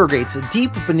congregates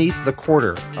deep beneath the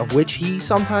quarter, of which he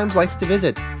sometimes likes to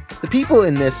visit. The people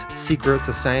in this secret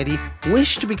society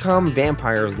wish to become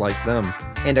vampires like them,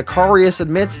 and Icarius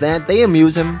admits that they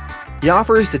amuse him. He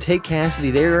offers to take Cassidy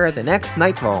there at the next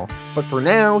nightfall, but for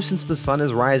now, since the sun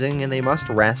is rising and they must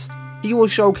rest, he will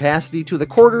show Cassidy to the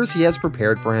quarters he has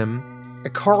prepared for him.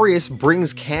 Icarius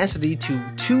brings Cassidy to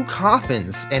 2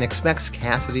 coffins and expects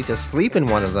Cassidy to sleep in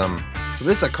one of them. So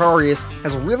this Icarius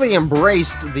has really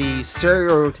embraced the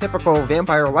stereotypical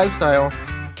vampire lifestyle.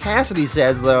 Cassidy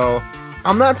says, though,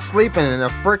 I'm not sleeping in a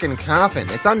frickin' coffin,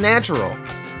 it's unnatural.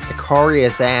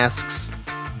 Icarius asks,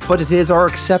 but it is our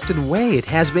accepted way, it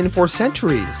has been for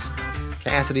centuries.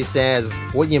 Cassidy says,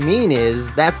 what you mean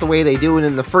is, that's the way they do it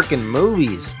in the frickin'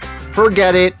 movies.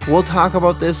 Forget it, we'll talk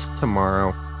about this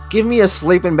tomorrow. Give me a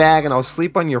sleeping bag and I'll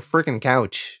sleep on your frickin'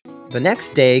 couch. The next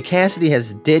day, Cassidy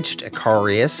has ditched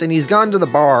Icarius and he's gone to the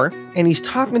bar and he's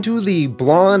talking to the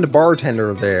blonde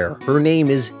bartender there. Her name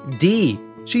is Dee.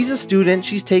 She's a student,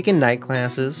 she's taking night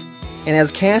classes. And as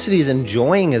Cassidy's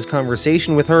enjoying his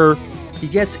conversation with her, he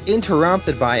gets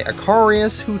interrupted by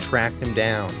Icarius, who tracked him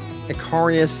down.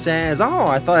 Icarius says, oh,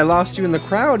 I thought I lost you in the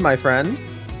crowd, my friend.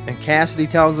 And Cassidy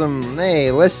tells him,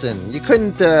 hey, listen, you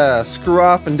couldn't screw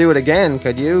off and do it again,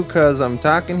 could you? 'Cause I'm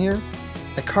talking here?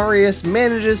 Icarius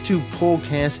manages to pull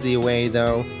Cassidy away,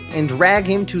 though, and drag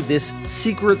him to this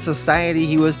secret society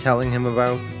he was telling him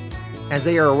about. As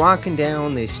they are walking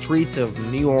down the streets of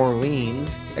New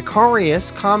Orleans,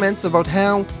 Icarius comments about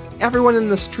how everyone in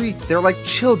the street, they're like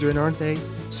children, aren't they?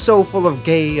 So full of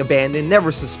gay abandon,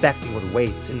 never suspecting what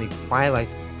waits in the twilight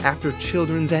after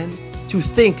children's end. To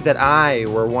think that I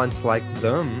were once like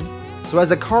them. So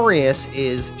as Icarius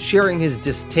is sharing his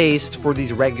distaste for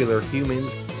these regular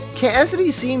humans, Cassidy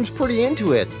seems pretty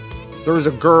into it. There's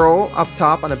a girl up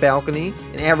top on a balcony,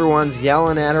 and everyone's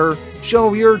yelling at her,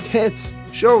 show your tits,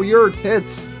 show your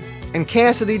tits. And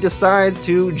Cassidy decides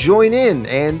to join in,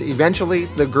 and eventually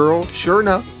the girl, sure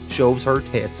enough, shows her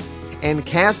tits. And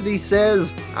Cassidy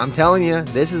says, I'm telling you,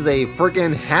 this is a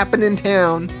frickin' happening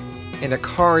town. And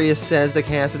Icarius says to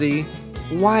Cassidy,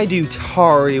 why do you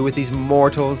tarry with these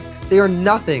mortals? They are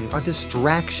nothing, a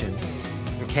distraction.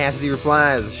 And Cassidy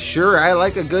replies, sure, I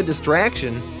like a good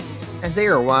distraction. As they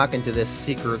are walking to this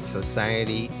secret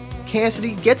society,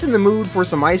 Cassidy gets in the mood for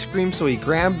some ice cream, so he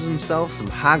grabs himself some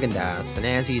Haagen-Dazs, and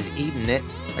as he's eating it,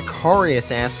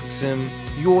 Icarius asks him,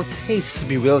 your tastes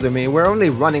bewilder me, where only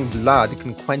running blood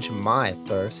can quench my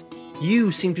thirst.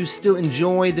 You seem to still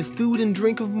enjoy the food and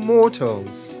drink of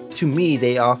mortals. To me,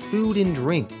 they are food and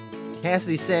drink.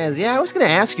 Cassidy says, yeah, I was gonna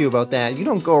ask you about that. You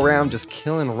don't go around just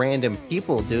killing random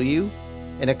people, do you?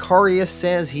 And Icarius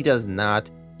says he does not.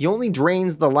 He only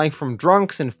drains the life from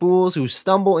drunks and fools who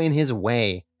stumble in his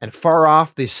way, and far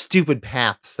off the stupid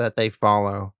paths that they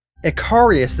follow.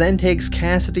 Icarius then takes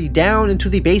Cassidy down into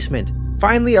the basement,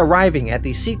 finally arriving at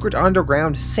the secret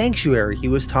underground sanctuary he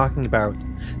was talking about.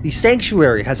 The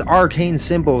sanctuary has arcane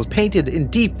symbols painted in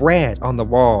deep red on the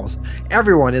walls.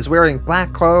 Everyone is wearing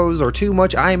black clothes or too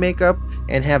much eye makeup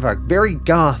and have a very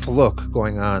goth look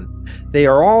going on. They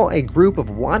are all a group of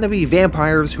wannabe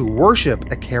vampires who worship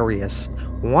Icarius.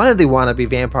 One of the wannabe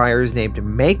vampires, named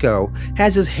Mako,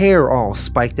 has his hair all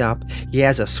spiked up. He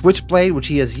has a switchblade which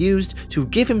he has used to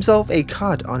give himself a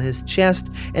cut on his chest,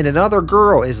 and another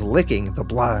girl is licking the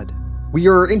blood. We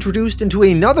are introduced into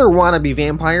another wannabe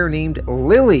vampire named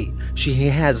Lily. She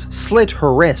has slit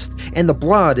her wrist, and the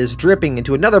blood is dripping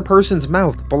into another person's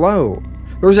mouth below.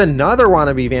 There's another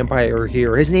wannabe vampire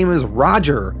here. His name is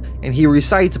Roger, and he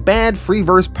recites bad free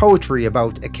verse poetry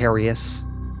about Icarius.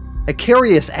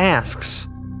 Icarius asks,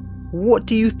 what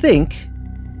do you think?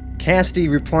 Cassidy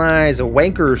replies, a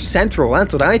wanker central,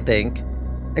 that's what I think.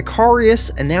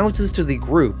 Icarius announces to the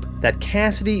group that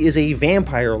Cassidy is a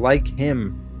vampire like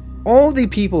him. All the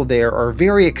people there are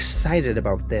very excited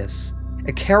about this.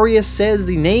 Icarius says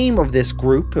the name of this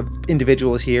group of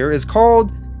individuals here is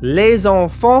called Les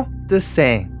Enfants de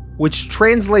Sang, which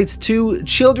translates to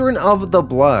Children of the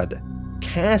Blood.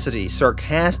 Cassidy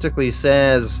sarcastically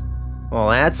says, well,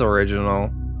 that's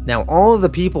original. Now, all of the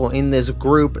people in this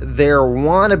group, they're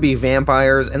wannabe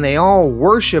vampires, and they all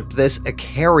worship this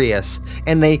Icarius,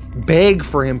 and they beg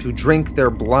for him to drink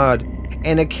their blood.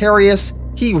 And Icarius,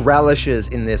 he relishes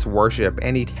in this worship,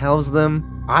 and he tells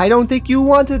them, I don't think you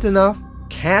want it enough.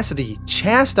 Cassidy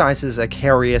chastises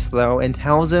Icarius, though, and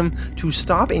tells him to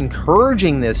stop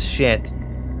encouraging this shit.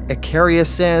 Icarius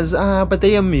says, but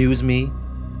they amuse me.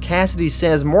 Cassidy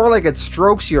says, more like it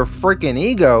strokes your frickin'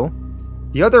 ego.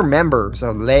 The other members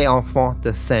of Les Enfants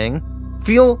de Sang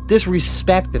feel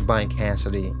disrespected by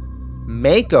Cassidy.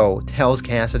 Mako tells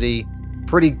Cassidy,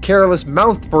 "Pretty careless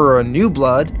mouth for a new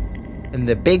blood." And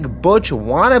the big butch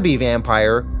wannabe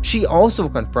vampire, she also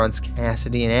confronts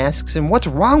Cassidy and asks him, "What's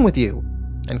wrong with you?"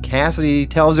 And Cassidy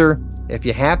tells her, "If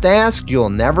you have to ask, you'll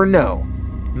never know."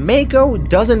 Mako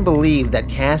doesn't believe that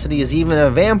Cassidy is even a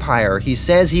vampire. He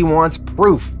says he wants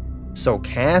proof. So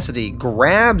Cassidy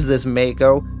grabs this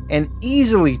Mako and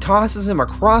easily tosses him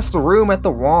across the room at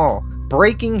the wall,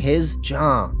 breaking his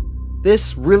jaw.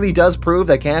 This really does prove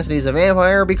that Cassidy is a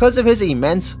vampire because of his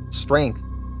immense strength.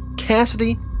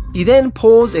 Cassidy, he then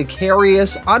pulls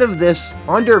Icarius out of this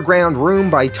underground room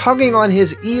by tugging on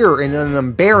his ear in an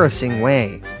embarrassing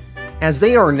way. As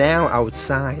they are now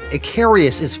outside,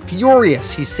 Icarius is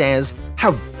furious. He says,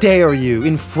 "How dare you,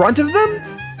 in front of them?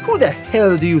 Who the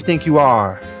hell do you think you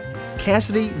are?"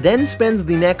 Cassidy then spends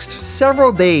the next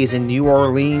several days in New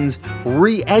Orleans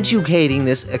re-educating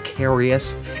this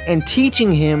Icarius and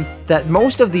teaching him that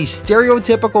most of the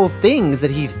stereotypical things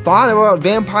that he thought about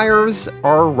vampires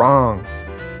are wrong.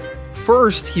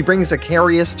 First, he brings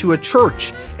Icarius to a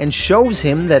church and shows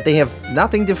him that they have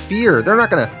nothing to fear. They're not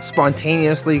going to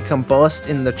spontaneously combust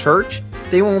in the church.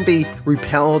 They won't be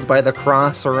repelled by the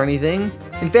cross or anything.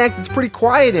 In fact, it's pretty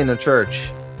quiet in a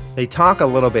church. They talk a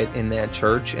little bit in that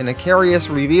church, and Icarius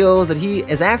reveals that he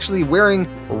is actually wearing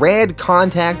red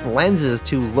contact lenses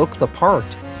to look the part.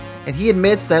 And he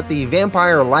admits that the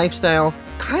vampire lifestyle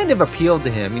kind of appealed to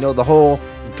him, you know, the whole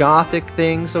Gothic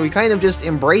thing, so he kind of just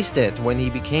embraced it when he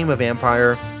became a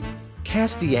vampire.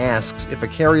 Cassidy asks if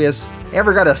Icarius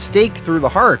ever got a stake through the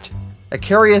heart.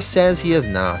 Icarius says he has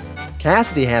not.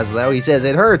 Cassidy has though. He says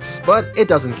it hurts, but it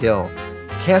doesn't kill.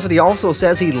 Cassidy also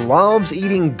says he loves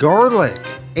eating garlic,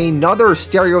 another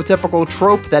stereotypical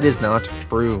trope that is not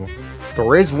true.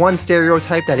 There is one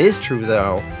stereotype that is true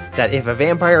though, that if a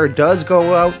vampire does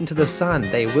go out into the sun,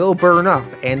 they will burn up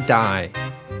and die.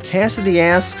 Cassidy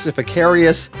asks if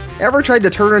Icarius ever tried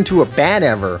to turn into a bat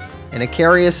ever, and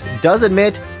Icarius does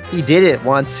admit he did it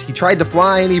once. He tried to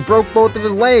fly and he broke both of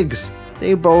his legs.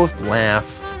 They both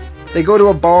laugh. They go to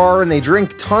a bar and they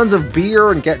drink tons of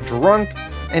beer and get drunk,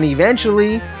 and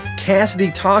eventually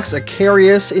Cassidy talks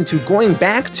Icarius into going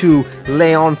back to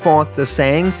Les Enfants de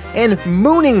Sang and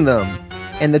mooning them.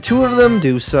 And the two of them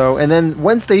do so, and then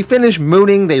once they finish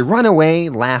mooning, they run away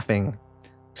laughing.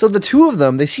 So the two of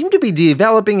them, they seem to be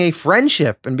developing a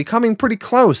friendship and becoming pretty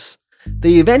close.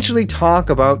 They eventually talk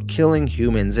about killing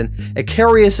humans, and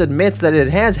Icarius admits that it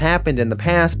has happened in the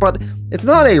past, but it's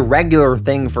not a regular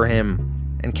thing for him.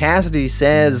 And Cassidy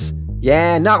says,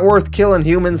 "Yeah, not worth killing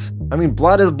humans. I mean,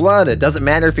 blood is blood. It doesn't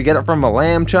matter if you get it from a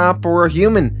lamb chop or a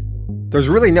human. There's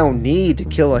really no need to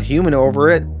kill a human over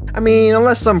it. I mean,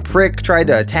 unless some prick tried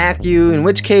to attack you, in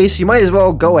which case you might as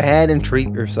well go ahead and treat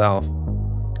yourself."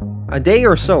 A day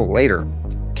or so later,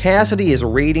 Cassidy is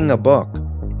reading a book,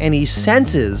 and he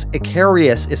senses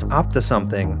Icarius is up to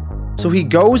something. So he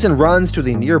goes and runs to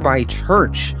the nearby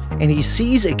church, and he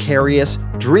sees Icarius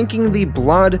drinking the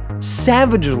blood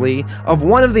savagely of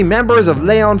one of the members of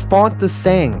Les Enfants de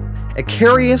Sang.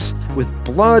 Icarius, with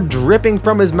blood dripping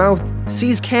from his mouth,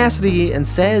 sees Cassidy and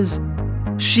says,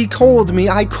 "She told me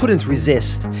I couldn't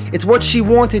resist. It's what she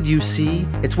wanted, you see.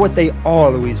 It's what they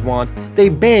always want. They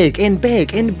beg and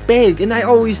beg and beg, and I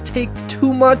always take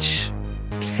too much."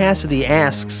 Cassidy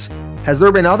asks, "Has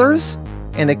there been others?"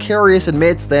 And Icarius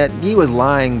admits that he was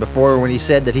lying before when he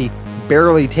said that he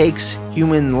barely takes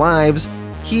human lives.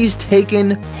 He's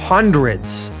taken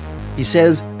hundreds. He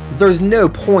says, "There's no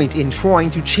point in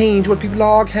trying to change what people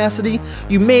are, Cassidy.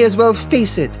 You may as well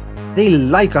face it. They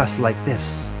like us like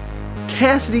this."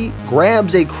 Cassidy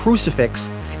grabs a crucifix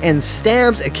and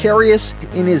stabs Icarius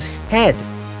in his head.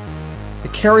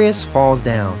 Icarius falls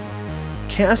down.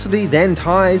 Cassidy then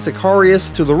ties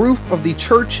Icarius to the roof of the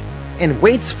church and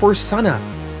waits for sunup,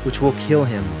 which will kill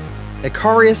him.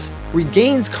 Icarius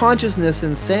regains consciousness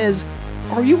and says,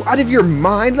 "Are you out of your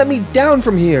mind? Let me down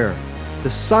from here." The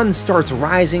sun starts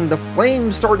rising, the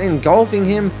flames start engulfing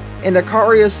him, and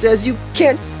Icarius says, "You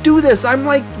can't do this, I'm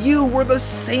like you, we're the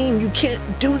same, you can't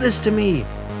do this to me."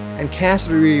 And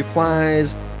Cassidy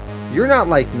replies, "You're not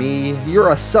like me, you're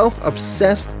a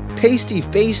self-obsessed,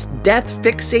 pasty-faced,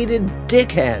 death-fixated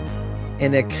dickhead."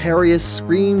 And Icarius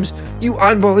screams, "You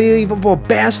unbelievable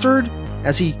bastard,"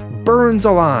 as he burns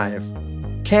alive.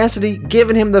 Cassidy,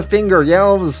 giving him the finger,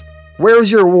 yells,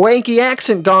 "Where's your wanky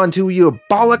accent gone to, you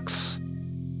bollocks?"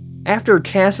 After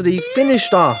Cassidy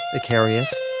finished off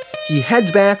Icarius, he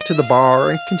heads back to the bar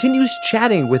and continues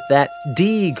chatting with that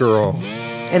D girl,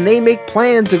 and they make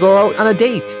plans to go out on a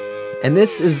date. and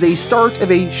this is the start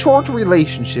of a short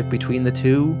relationship between the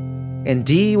two. And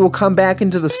Dee will come back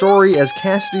into the story as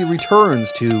Cassidy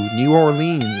returns to New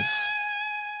Orleans.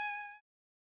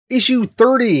 Issue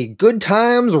 30, Good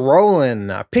Times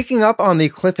Rollin'. Picking up on the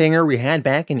cliffhanger we had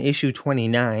back in issue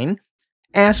 29,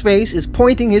 Arseface is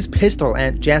pointing his pistol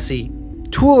at Jesse.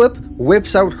 Tulip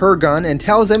whips out her gun and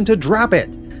tells him to drop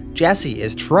it. Jesse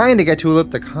is trying to get Tulip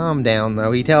to calm down,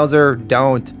 though. He tells her,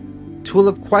 don't.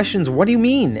 Tulip questions, what do you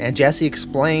mean? And Jesse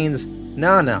explains,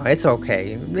 no, it's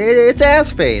okay. It's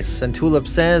Arseface. And Tulip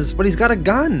says, but he's got a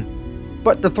gun.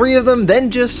 But the three of them then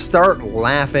just start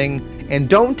laughing and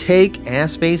don't take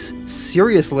Arseface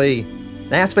seriously.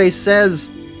 Arseface says,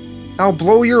 I'll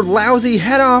blow your lousy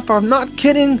head off, I'm not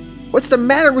kidding. What's the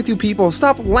matter with you people?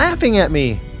 Stop laughing at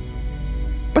me.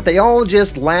 But they all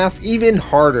just laugh even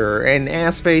harder, and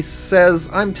Arseface says,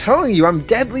 I'm telling you, I'm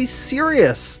deadly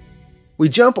serious. We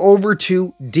jump over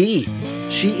to Dee.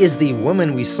 She is the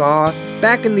woman we saw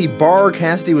back in the bar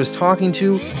Cassidy was talking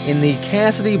to in the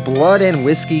Cassidy Blood and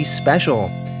Whiskey special.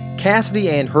 Cassidy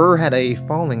and her had a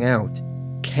falling out.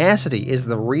 Cassidy is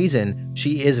the reason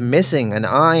she is missing an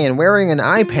eye and wearing an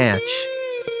eye patch.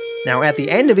 Now at the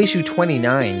end of issue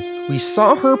 29, we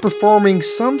saw her performing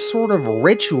some sort of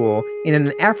ritual in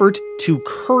an effort to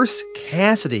curse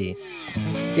Cassidy.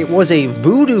 It was a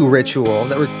voodoo ritual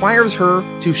that requires her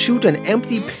to shoot an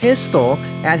empty pistol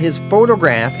at his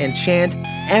photograph and chant,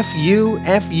 F you,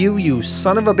 you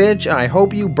son of a bitch, I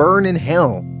hope you burn in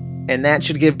hell. And that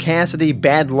should give Cassidy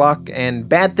bad luck and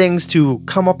bad things to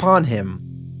come upon him.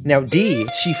 Now Dee,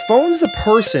 she phones the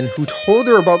person who told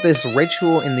her about this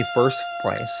ritual in the first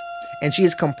place, and she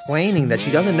is complaining that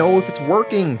she doesn't know if it's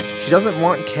working. She doesn't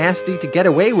want Cassidy to get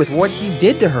away with what he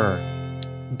did to her.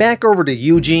 Back over to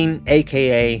Eugene,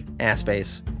 aka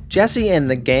Arseface. Jesse and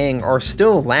the gang are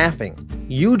still laughing.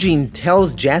 Eugene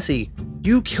tells Jesse,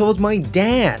 you killed my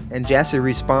dad, and Jesse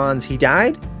responds, he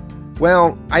died?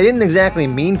 Well, I didn't exactly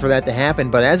mean for that to happen,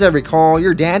 but as I recall,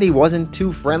 your daddy wasn't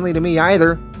too friendly to me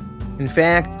either. In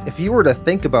fact, if you were to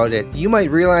think about it, you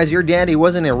might realize your daddy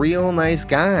wasn't a real nice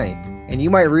guy, and you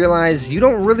might realize you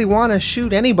don't really want to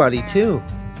shoot anybody too.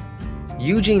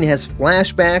 Eugene has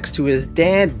flashbacks to his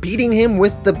dad beating him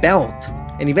with the belt,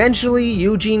 and eventually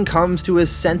Eugene comes to his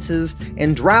senses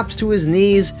and drops to his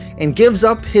knees and gives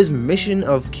up his mission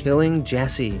of killing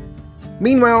Jesse.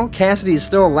 Meanwhile, Cassidy is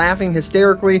still laughing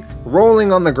hysterically,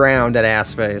 rolling on the ground at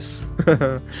Arseface.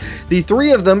 The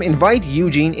three of them invite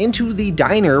Eugene into the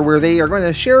diner where they are going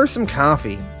to share some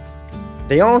coffee.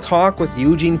 They all talk with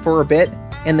Eugene for a bit,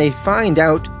 and they find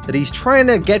out that he's trying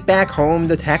to get back home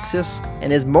to Texas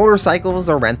and his motorcycle's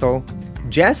a rental.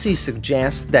 Jesse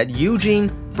suggests that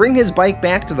Eugene bring his bike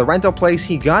back to the rental place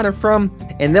he got it from,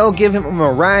 and they'll give him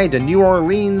a ride to New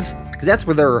Orleans, because that's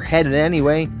where they're headed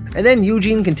anyway, and then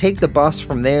Eugene can take the bus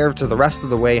from there to the rest of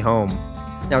the way home.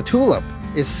 Now Tulip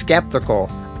is skeptical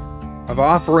of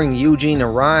offering Eugene a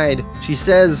ride. She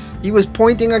says he was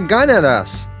pointing a gun at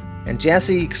us. And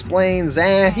Jesse explains,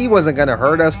 he wasn't gonna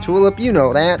hurt us, Tulip, you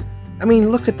know that. I mean,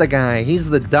 look at the guy. He's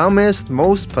the dumbest,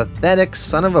 most pathetic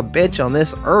son of a bitch on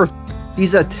this earth.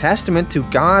 He's a testament to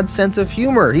God's sense of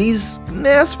humor. He's an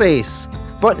Arseface.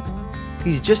 But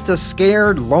he's just a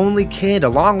scared, lonely kid a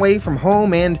long way from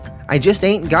home, and I just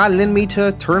ain't got it in me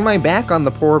to turn my back on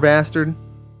the poor bastard.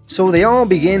 So they all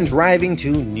begin driving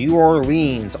to New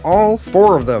Orleans, all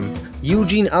four of them.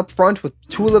 Eugene up front with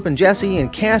Tulip and Jesse,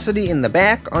 and Cassidy in the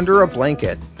back under a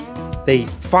blanket. They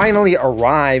finally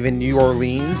arrive in New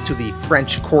Orleans to the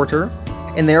French Quarter,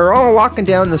 and they are all walking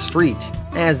down the street.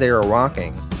 As they are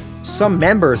walking, some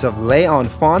members of Les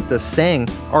Enfants de Sang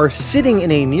are sitting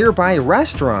in a nearby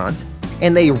restaurant,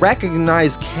 and they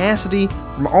recognize Cassidy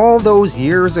from all those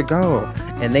years ago,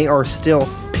 and they are still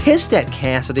pissed at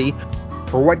Cassidy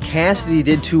for what Cassidy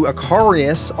did to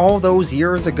Aquarius all those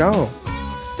years ago.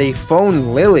 They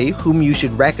phone Lily, whom you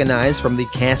should recognize from the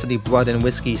Cassidy Blood and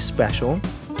Whiskey special.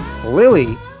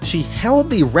 Lily, she held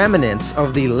the remnants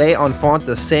of the Les Enfants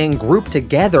de Sang group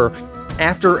together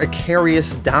after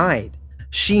Aquarius died.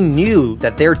 She knew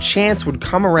that their chance would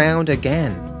come around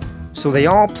again. So they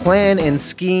all plan and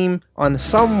scheme on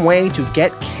some way to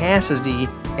get Cassidy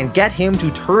and get him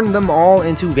to turn them all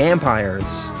into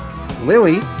vampires.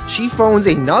 Lily, she phones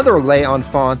another Les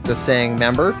Enfants de Sang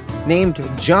member named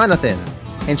Jonathan,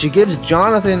 and she gives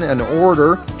Jonathan an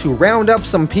order to round up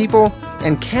some people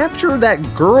and capture that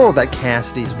girl that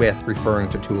Cassidy's with, referring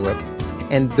to Tulip.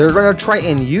 And they're gonna try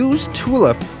and use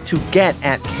Tulip to get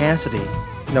at Cassidy.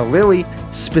 Now Lily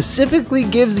specifically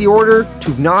gives the order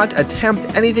to not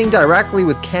attempt anything directly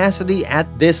with Cassidy at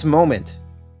this moment.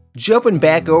 Jumping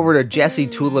back over to Jesse,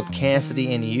 Tulip,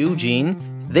 Cassidy, and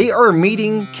Eugene, they are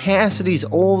meeting Cassidy's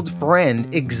old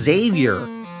friend, Xavier.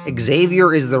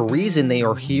 Xavier is the reason they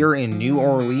are here in New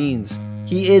Orleans.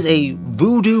 He is a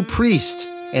voodoo priest,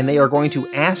 and they are going to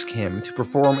ask him to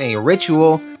perform a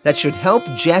ritual that should help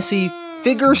Jesse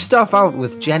figure stuff out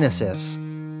with Genesis.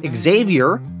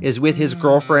 Xavier is with his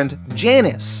girlfriend,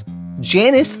 Janice.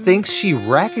 Janice thinks she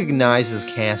recognizes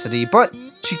Cassidy, but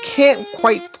she can't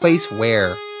quite place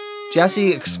where.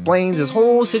 Jesse explains his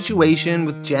whole situation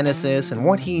with Genesis and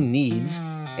what he needs,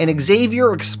 and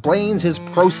Xavier explains his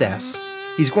process.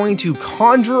 He's going to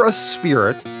conjure a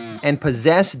spirit and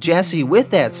possess Jesse with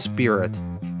that spirit.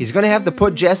 He's going to have to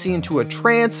put Jesse into a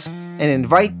trance and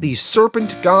invite the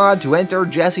serpent god to enter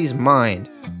Jesse's mind.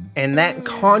 And that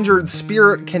conjured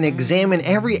spirit can examine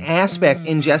every aspect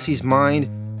in Jesse's mind,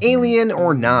 alien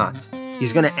or not.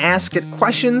 He's going to ask it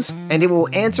questions, and it will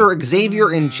answer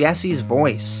Xavier in Jesse's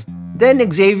voice.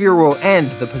 Then Xavier will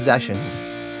end the possession.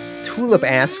 Tulip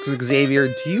asks Xavier,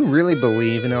 "Do you really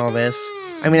believe in all this?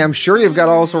 I mean, I'm sure you've got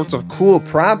all sorts of cool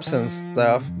props and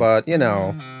stuff, but you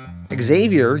know."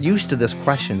 Xavier, used to this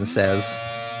question, says,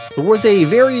 "There was a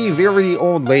very, very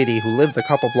old lady who lived a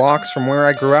couple blocks from where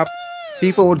I grew up.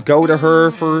 People would go to her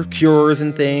for cures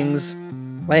and things,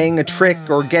 laying a trick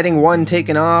or getting one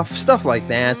taken off, stuff like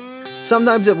that.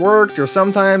 Sometimes it worked, or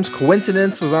sometimes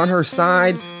coincidence was on her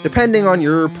side, depending on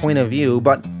your point of view,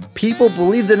 but people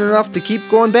believed it enough to keep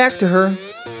going back to her.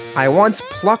 I once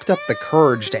plucked up the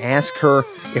courage to ask her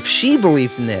if she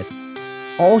believed in it.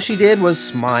 All she did was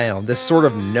smile, this sort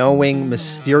of knowing,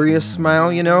 mysterious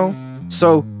smile, you know?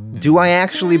 So, do I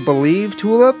actually believe,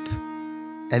 Tulip?"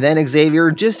 And then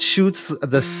Xavier just shoots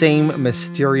the same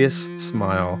mysterious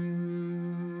smile.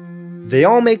 They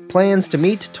all make plans to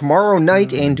meet tomorrow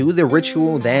night and do the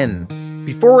ritual then.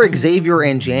 Before Xavier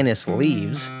and Janice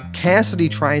leaves, Cassidy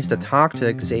tries to talk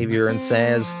to Xavier and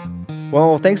says,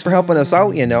 "Well, thanks for helping us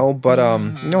out, you know, but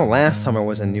last time I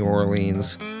was in New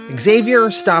Orleans."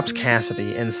 Xavier stops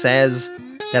Cassidy and says,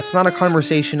 "That's not a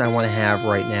conversation I want to have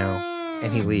right now,"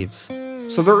 and he leaves.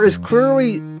 So there is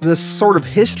clearly this sort of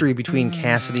history between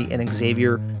Cassidy and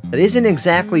Xavier that isn't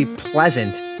exactly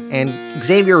pleasant, and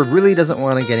Xavier really doesn't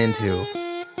want to get into.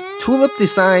 Tulip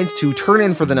decides to turn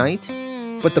in for the night,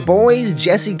 but the boys,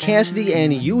 Jesse, Cassidy,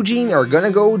 and Eugene are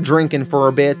gonna go drinking for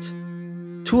a bit.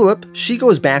 Tulip, she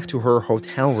goes back to her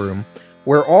hotel room,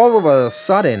 where all of a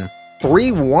sudden,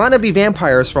 3 wannabe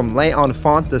vampires from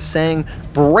L'Enfant de Sang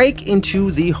break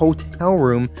into the hotel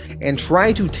room and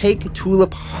try to take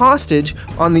Tulip hostage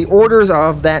on the orders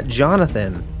of that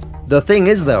Jonathan. The thing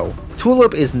is though,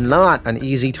 Tulip is not an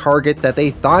easy target that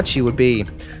they thought she would be.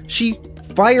 She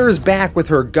fires back with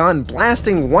her gun,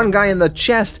 blasting one guy in the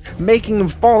chest, making him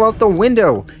fall out the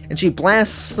window, and she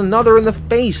blasts another in the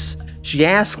face. She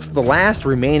asks the last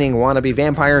remaining wannabe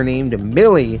vampire named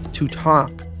Millie to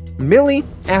talk. Millie,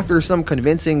 after some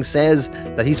convincing, says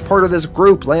that he's part of this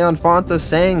group, L'Enfant de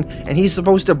Sang, and he's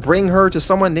supposed to bring her to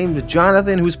someone named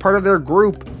Jonathan who's part of their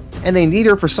group, and they need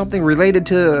her for something related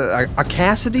to a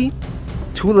Cassidy.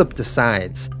 Tulip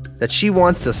decides that she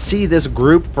wants to see this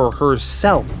group for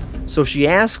herself, so she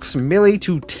asks Millie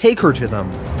to take her to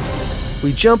them.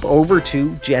 We jump over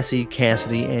to Jesse,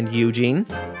 Cassidy, and Eugene.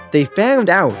 They found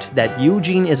out that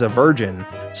Eugene is a virgin,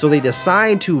 so they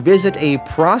decide to visit a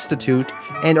prostitute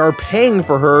and are paying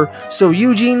for her so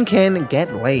Eugene can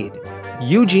get laid.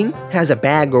 Eugene has a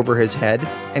bag over his head,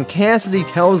 and Cassidy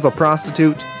tells the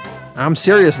prostitute, "I'm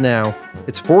serious now.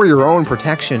 It's for your own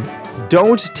protection.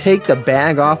 Don't take the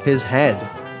bag off his head."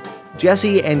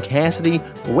 Jesse and Cassidy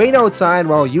wait outside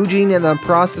while Eugene and the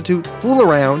prostitute fool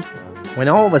around, when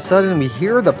all of a sudden we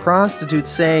hear the prostitute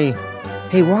say,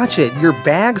 "Hey, watch it, your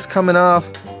bag's coming off."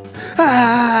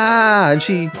 "Ah!" and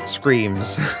she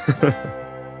screams.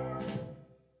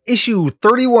 Issue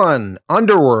 31,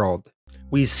 Underworld.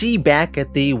 We see back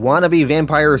at the wannabe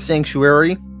vampire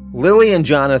sanctuary, Lily and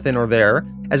Jonathan are there,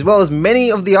 as well as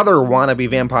many of the other wannabe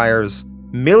vampires.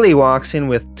 Millie walks in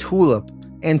with Tulip,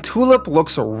 and Tulip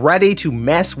looks ready to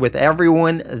mess with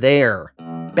everyone there.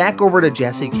 Back over to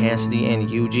Jesse, Cassidy, and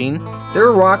Eugene.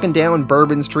 They're walking down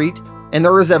Bourbon Street, and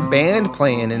there is a band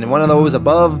playing in one of those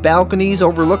above balconies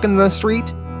overlooking the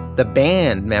street. The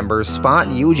band members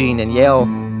spot Eugene and yell,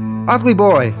 ugly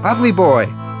boy,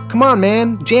 come on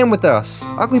man, jam with us,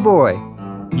 ugly boy."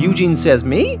 Eugene says,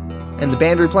 "Me?" And the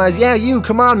band replies, "Yeah, you,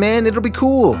 come on man, it'll be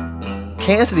cool."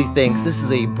 Cassidy thinks this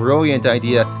is a brilliant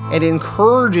idea and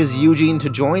encourages Eugene to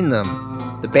join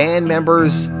them. The band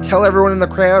members tell everyone in the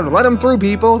crowd, "Let him through,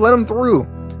 people, let him through.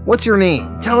 What's your name?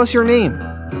 Tell us your name."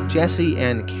 Jesse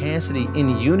and Cassidy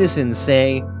in unison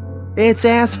say, "It's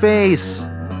Arseface."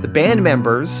 The band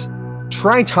members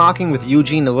try talking with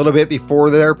Eugene a little bit before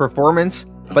their performance,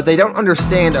 but they don't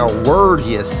understand a word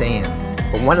he is saying.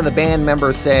 But one of the band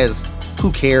members says,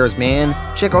 "Who cares, man?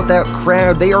 Check out that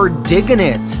crowd, they are digging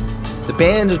it." The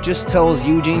band just tells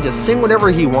Eugene to sing whatever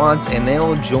he wants and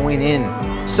they'll join in.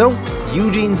 So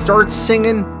Eugene starts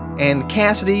singing, and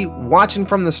Cassidy, watching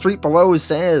from the street below,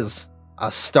 says,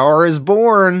 "A star is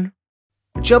born."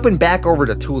 Jumping back over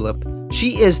to Tulip,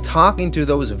 she is talking to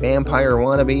those vampire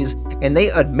wannabes, and they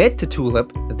admit to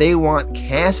Tulip that they want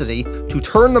Cassidy to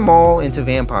turn them all into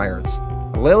vampires.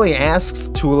 Lily asks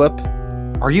Tulip,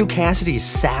 "Are you Cassidy's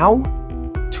sow?"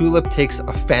 Tulip takes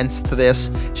offense to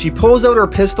this. She pulls out her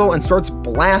pistol and starts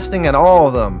blasting at all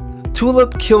of them.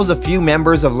 Tulip kills a few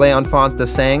members of L'Enfant de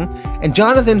Sang, and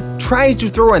Jonathan tries to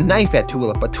throw a knife at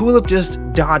Tulip, but Tulip just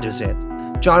dodges it.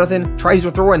 Jonathan tries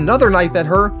to throw another knife at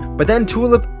her, but then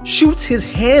Tulip shoots his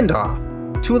hand off.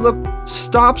 Tulip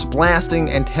stops blasting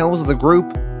and tells the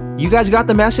group, "You guys got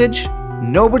the message?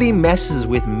 Nobody messes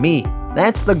with me.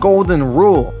 That's the golden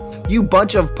rule. You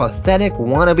bunch of pathetic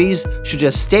wannabes should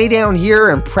just stay down here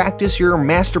and practice your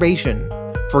masturbation.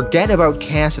 Forget about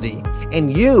Cassidy.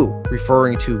 And you,"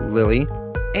 referring to Lily,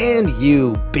 "and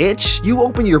you, bitch, you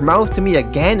open your mouth to me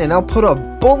again and I'll put a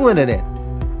bullet in it."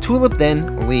 Tulip then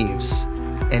leaves,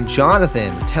 and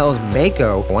Jonathan tells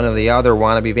Mako, one of the other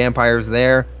wannabe vampires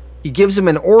there, he gives him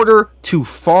an order to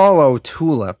follow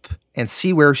Tulip and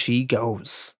see where she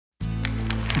goes.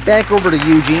 Back over to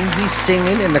Eugene, he's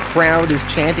singing and the crowd is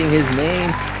chanting his name.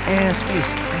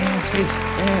 Arseface, Arseface,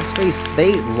 Arseface.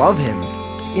 They love him.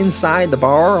 Inside the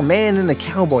bar, a man in a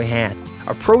cowboy hat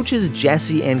approaches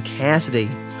Jesse and Cassidy.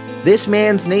 This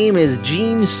man's name is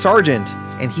Gene Sargent,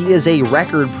 and he is a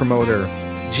record promoter.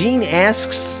 Gene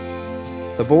asks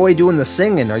the boy doing the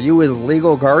singing, "Are you his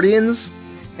legal guardians?"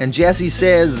 And Jesse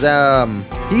says,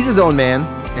 he's his own man.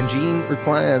 And Gene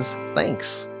replies,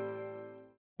 "Thanks."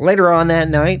 Later on that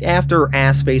night, after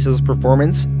Arseface's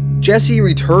performance, Jesse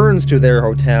returns to their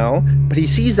hotel, but he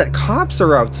sees that cops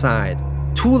are outside.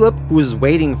 Tulip, who is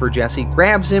waiting for Jesse,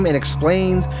 grabs him and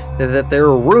explains that their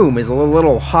room is a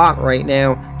little hot right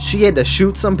now. She had to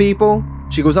shoot some people.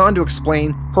 She goes on to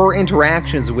explain her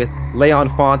interactions with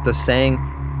L'Enfant de Sang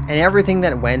and everything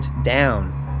that went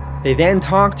down. They then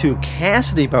talk to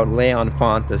Cassidy about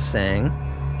L'Enfant de Sang,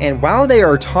 and while they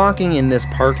are talking in this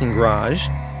parking garage,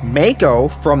 Mako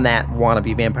from that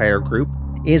wannabe vampire group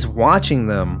is watching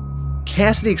them.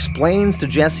 Cassidy explains to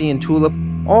Jesse and Tulip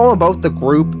all about the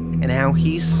group and how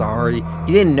he's sorry.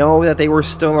 He didn't know that they were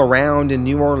still around in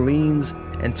New Orleans,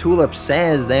 and Tulip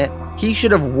says that he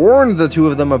should have warned the two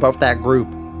of them about that group.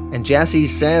 And Jesse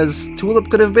says Tulip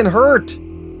could have been hurt,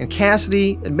 and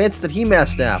Cassidy admits that he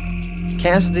messed up.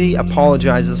 Cassidy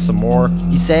apologizes some more.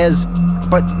 He says,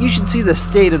 "But you should see the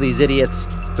state of these idiots.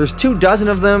 There's 24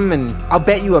 of them, and I'll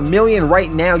bet you $1 million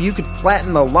right now you could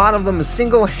flatten a lot of them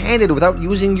single-handed without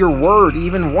using your word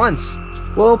even once.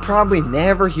 We'll probably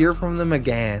never hear from them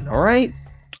again, alright?"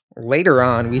 Later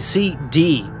on, we see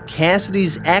Dee,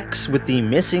 Cassidy's ex with the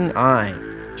missing eye.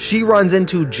 She runs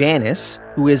into Janice,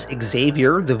 who is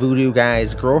Xavier, the voodoo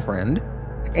guy's girlfriend,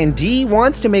 and Dee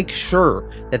wants to make sure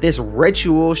that this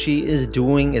ritual she is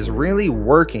doing is really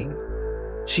working.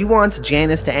 She wants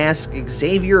Janice to ask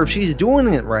Xavier if she's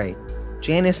doing it right.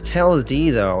 Janice tells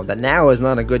Dee, though, that now is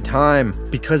not a good time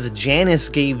because Janice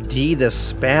gave Dee the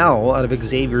spell out of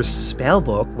Xavier's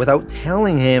spellbook without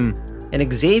telling him,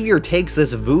 and Xavier takes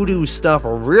this voodoo stuff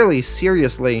really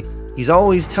seriously. He's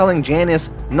always telling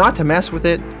Janice not to mess with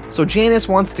it, so Janice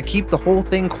wants to keep the whole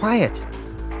thing quiet.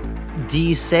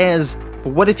 Dee says,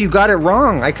 "But what if you got it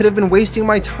wrong? I could have been wasting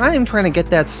my time trying to get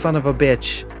that son of a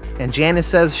bitch." And Janice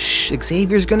says, "Shh,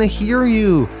 Xavier's gonna hear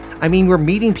you. I mean, we're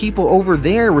meeting people over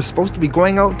there. We're supposed to be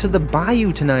going out to the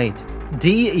bayou tonight."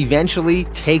 Dee eventually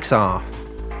takes off.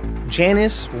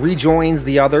 Janice rejoins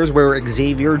the others where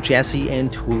Xavier, Jesse,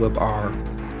 and Tulip are.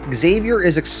 Xavier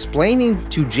is explaining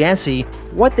to Jesse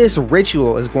what this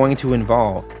ritual is going to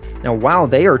involve. Now, while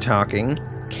they are talking,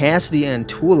 Cassidy and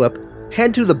Tulip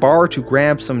head to the bar to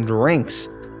grab some drinks,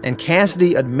 and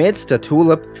Cassidy admits to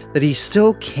Tulip that he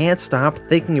still can't stop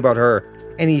thinking about her,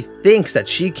 and he thinks that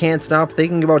she can't stop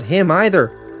thinking about him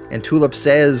either. And Tulip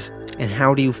says, "And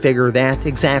how do you figure that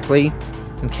exactly?"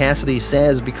 And Cassidy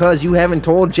says, "Because you haven't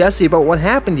told Jesse about what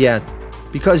happened yet.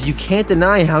 Because you can't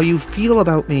deny how you feel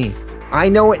about me. I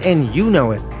know it and you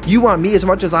know it. You want me as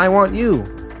much as I want you."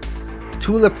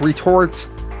 Tulip retorts,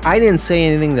 "I didn't say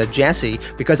anything to Jesse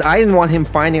because I didn't want him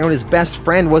finding out his best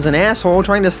friend was an asshole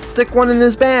trying to stick one in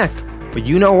his back. But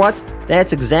you know what?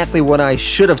 That's exactly what I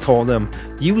should have told him.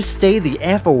 You stay the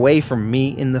F away from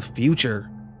me in the future."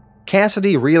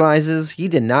 Cassidy realizes he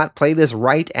did not play this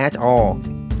right at all.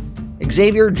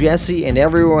 Xavier, Jesse, and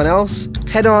everyone else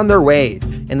head on their way,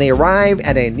 and they arrive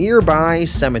at a nearby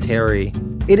cemetery.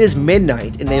 It is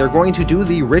midnight, and they are going to do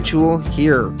the ritual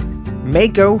here.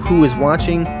 Mako, who is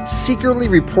watching, secretly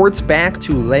reports back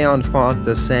to L'Enfant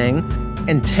de Sang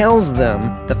and tells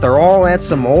them that they're all at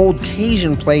some old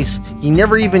Cajun place. He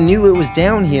never even knew it was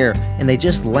down here, and they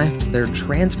just left their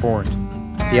transport.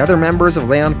 The other members of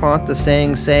L'Enfant de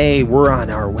Sang say, we're on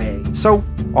our way. So,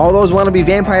 all those wannabe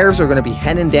vampires are going to be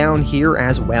heading down here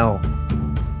as well.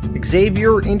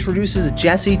 Xavier introduces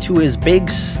Jesse to his big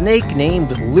snake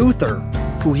named Luther,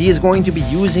 who he is going to be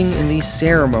using in the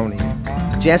ceremony.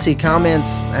 Jesse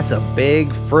comments, that's a big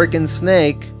frickin'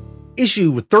 snake.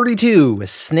 Issue 32,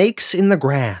 Snakes in the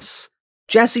Grass.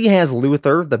 Jesse has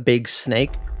Luther, the big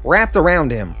snake, wrapped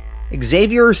around him.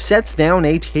 Xavier sets down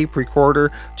a tape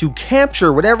recorder to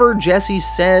capture whatever Jesse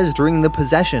says during the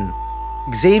possession.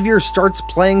 Xavier starts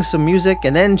playing some music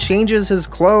and then changes his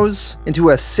clothes into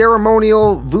a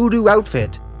ceremonial voodoo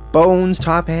outfit. Bones,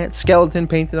 top hat, skeleton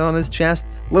painted on his chest,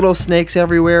 little snakes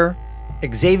everywhere.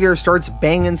 Xavier starts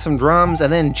banging some drums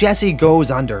and then Jesse goes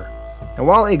under. And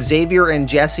while Xavier and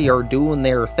Jesse are doing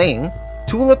their thing,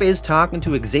 Tulip is talking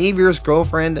to Xavier's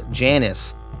girlfriend,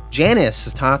 Janice. Janice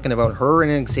is talking about her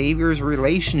and Xavier's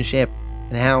relationship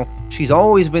and how she's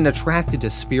always been attracted to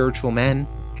spiritual men.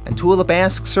 And Tulip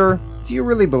asks her, do you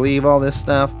really believe all this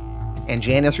stuff? And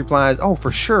Janice replies, oh,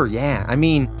 for sure, yeah. I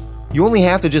mean, you only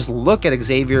have to just look at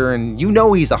Xavier and you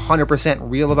know he's 100%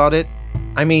 real about it.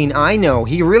 I mean, I know,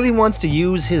 he really wants to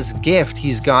use his gift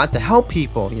he's got to help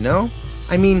people, you know?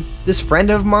 I mean, this friend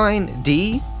of mine,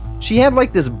 Dee, she had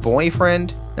like this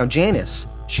boyfriend. Now Janice,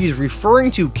 she's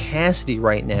referring to Cassidy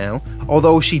right now,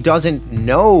 although she doesn't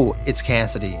know it's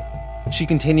Cassidy. She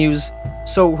continues,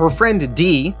 so her friend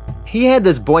Dee, he had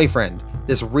this boyfriend,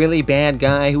 this really bad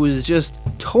guy who was just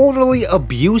totally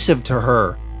abusive to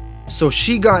her. So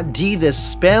she got Dee this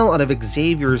spell out of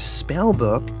Xavier's spell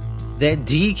book that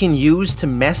Dee can use to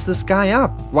mess this guy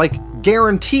up, like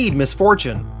guaranteed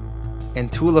misfortune.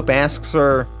 And Tulip asks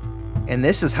her, and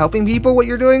this is helping people what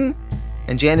you're doing?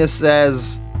 And Janice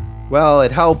says, well,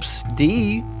 it helps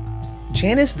Dee.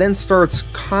 Janice then starts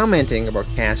commenting about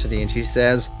Cassidy and she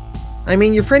says, I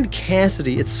mean, your friend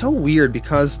Cassidy, it's so weird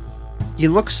because he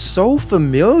looks so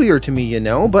familiar to me, you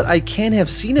know, but I can't have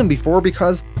seen him before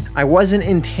because I wasn't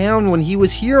in town when he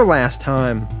was here last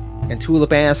time. And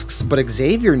Tulip asks, but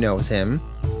Xavier knows him.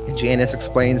 And Janice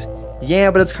explains,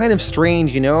 yeah, but it's kind of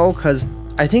strange, you know, because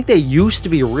I think they used to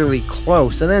be really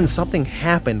close and then something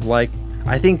happened, like,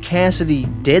 I think Cassidy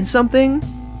did something?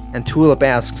 And Tulip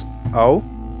asks, oh?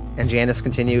 And Janice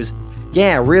continues,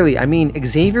 yeah, really, I mean,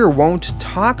 Xavier won't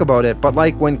talk about it, but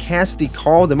like when Cassidy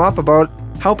called him up about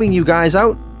helping you guys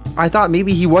out, I thought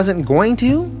maybe he wasn't going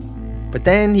to? But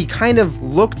then he kind of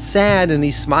looked sad and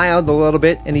he smiled a little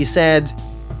bit and he said,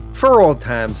 for old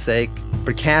time's sake.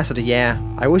 But Cassidy, yeah,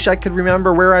 I wish I could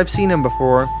remember where I've seen him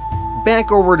before.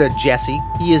 Back over to Jesse.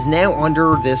 He is now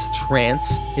under this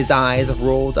trance. His eyes have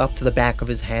rolled up to the back of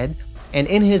his head. And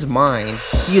in his mind,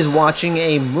 he is watching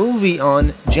a movie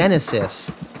on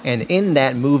Genesis. And in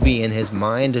that movie in his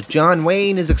mind, John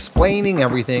Wayne is explaining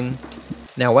everything.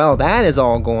 Now while that is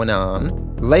all going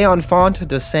on, L'Enfant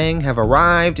de Sang have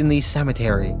arrived in the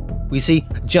cemetery. We see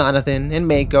Jonathan and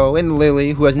Mako and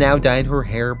Lily, who has now dyed her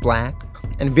hair black,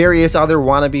 and various other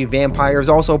wannabe vampires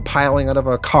also piling out of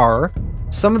a car.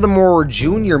 Some of the more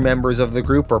junior members of the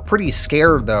group are pretty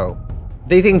scared though.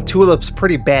 They think Tulip's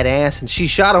pretty badass and she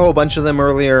shot a whole bunch of them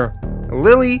earlier.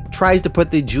 Lily tries to put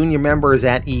the junior members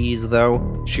at ease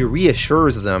though. She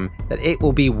reassures them that it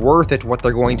will be worth it what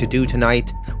they're going to do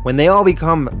tonight. When they all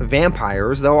become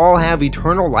vampires, they'll all have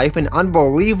eternal life and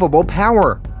unbelievable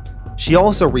power. She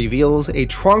also reveals a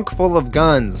trunk full of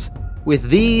guns. With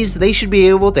these, they should be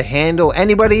able to handle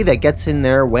anybody that gets in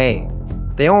their way.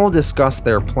 They all discuss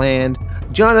their plan.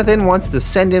 Jonathan wants to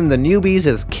send in the newbies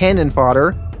as cannon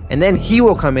fodder, and then he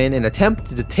will come in and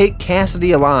attempt to take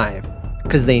Cassidy alive,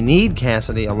 because they need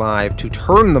Cassidy alive to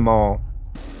turn them all.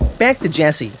 Back to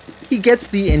Jesse. He gets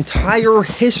the entire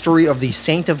history of the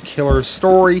Saint of Killers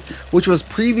story, which was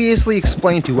previously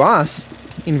explained to us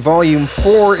in Volume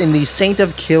 4 in the Saint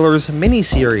of Killers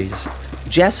miniseries.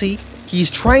 Jesse, he's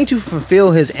trying to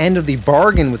fulfill his end of the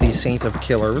bargain with the Saint of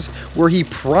Killers, where he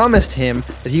promised him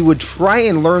that he would try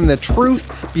and learn the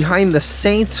truth behind the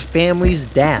Saint's family's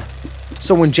death.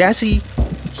 So when Jesse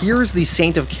hears the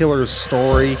Saint of Killers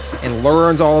story and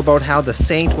learns all about how the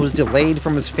Saint was delayed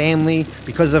from his family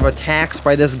because of attacks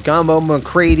by this Gumbo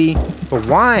McCready, but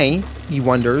why, he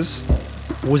wonders,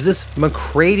 was this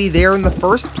McCready there in the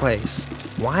first place?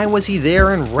 Why was he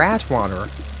there in Ratwater?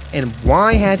 And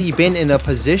why had he been in a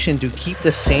position to keep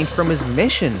the Saint from his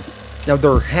mission? Now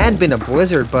there had been a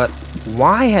blizzard, but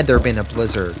Why had there been a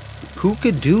blizzard? Who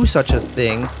could do such a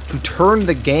thing to turn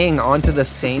the gang onto the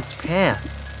Saint's path?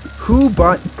 Who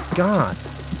but God?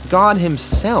 God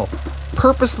himself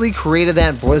purposely created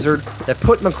that blizzard that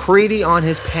put McCready on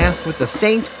his path with the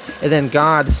Saint, and then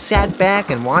God sat back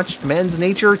and watched men's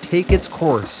nature take its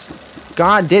course.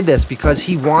 God did this because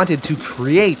he wanted to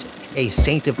create a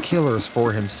Saint of Killers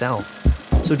for himself.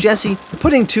 So Jesse,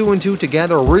 putting two and two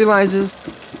together, realizes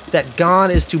that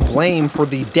God is to blame for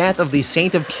the death of the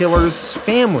Saint of Killers'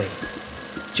 family.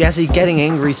 Jesse, getting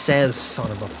angry, says, son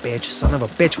of a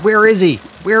bitch, where is he?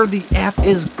 Where the F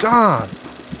is God?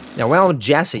 Now, while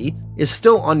Jesse is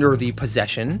still under the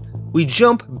possession, we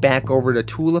jump back over to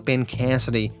Tulip and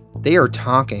Cassidy. They are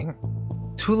talking.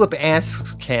 Tulip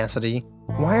asks Cassidy,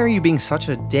 why are you being such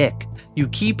a dick? You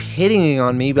keep hitting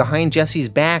on me behind Jesse's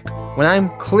back when I'm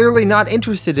clearly not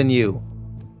interested in you.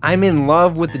 I'm in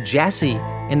love with Jesse,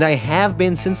 and I have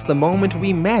been since the moment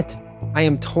we met. I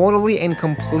am totally and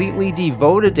completely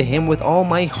devoted to him with all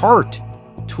my heart.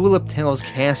 Tulip tells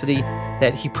Cassidy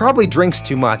that he probably drinks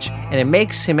too much, and it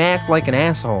makes him act like an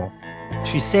asshole.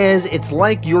 She says it's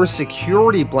like your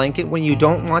security blanket when you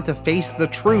don't want to face the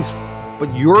truth,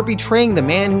 but you're betraying the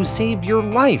man who saved your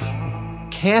life.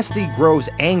 Cassidy grows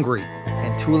angry,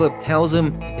 and Tulip tells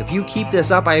him, if you keep this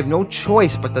up, I have no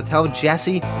choice but to tell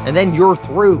Jesse, and then you're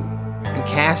through. And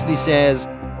Cassidy says,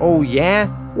 oh yeah?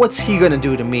 What's he gonna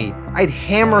do to me? I'd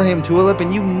hammer him, Tulip,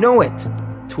 and you know it.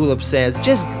 Tulip says,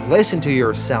 just listen to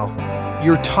yourself.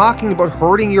 You're talking about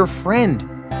hurting your friend.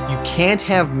 You can't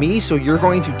have me, so you're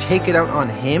going to take it out on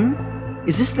him?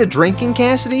 Is this the drinking,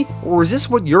 Cassidy, or is this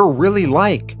what you're really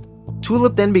like?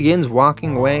 Tulip then begins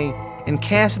walking away, and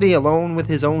Cassidy, alone with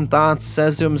his own thoughts,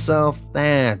 says to himself,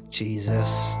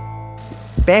 Jesus.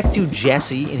 Back to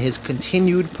Jesse in his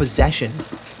continued possession.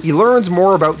 He learns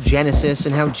more about Genesis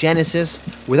and how Genesis,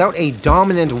 without a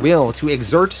dominant will to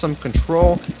exert some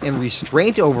control and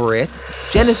restraint over it,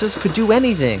 Genesis could do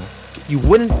anything. You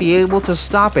wouldn't be able to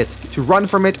stop it, to run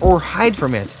from it, or hide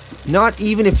from it, not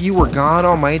even if you were God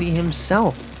Almighty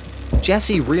himself.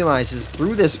 Jesse realizes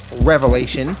through this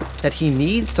revelation that he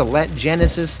needs to let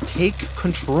Genesis take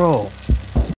control.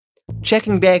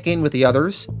 Checking back in with the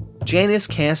others, Janice,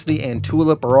 Cassidy, and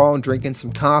Tulip are all drinking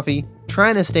some coffee,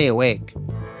 trying to stay awake.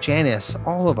 Janice,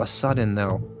 all of a sudden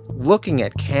though, looking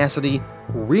at Cassidy,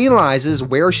 realizes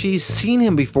where she's seen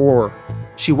him before.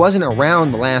 She wasn't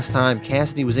around the last time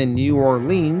Cassidy was in New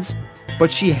Orleans,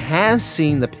 but she has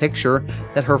seen the picture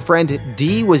that her friend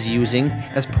Dee was using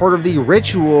as part of the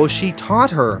ritual she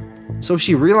taught her. So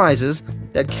she realizes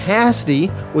that Cassidy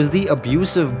was the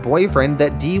abusive boyfriend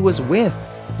that Dee was with,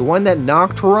 the one that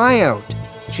knocked her eye out.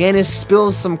 Janice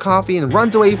spills some coffee and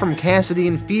runs away from Cassidy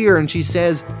in fear, and she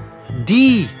says,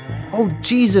 Dee! Oh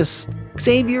Jesus!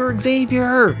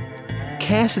 Xavier!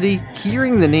 Cassidy,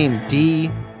 hearing the name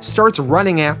Dee, starts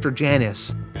running after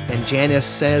Janice, and Janice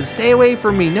says, stay away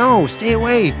from me, no, stay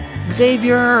away,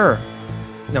 Xavier!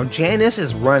 Now Janice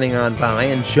is running on by,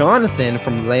 and Jonathan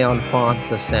from L'Enfant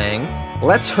de Sang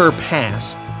lets her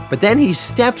pass, but then he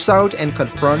steps out and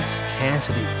confronts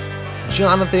Cassidy.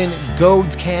 Jonathan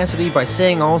goads Cassidy by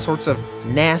saying all sorts of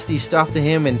nasty stuff to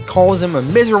him and calls him a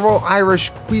miserable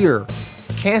Irish queer.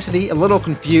 Cassidy, a little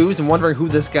confused and wondering who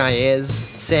this guy is,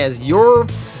 says, You're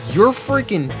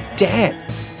freaking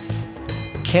dead.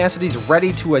 Cassidy's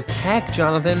ready to attack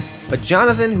Jonathan, but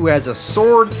Jonathan, who has a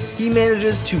sword, he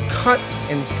manages to cut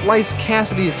and slice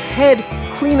Cassidy's head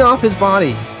clean off his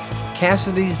body.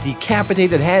 Cassidy's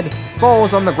decapitated head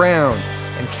falls on the ground,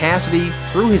 and Cassidy,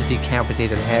 through his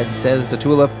decapitated head, says to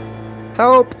Tulip,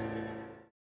 help!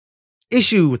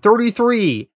 Issue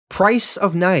 33, Price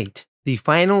of Night, the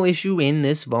final issue in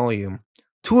this volume.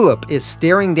 Tulip is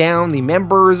staring down the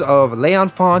members of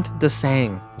L'Enfant de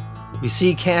Sang. We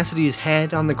see Cassidy's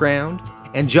head on the ground,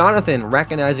 and Jonathan,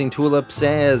 recognizing Tulip,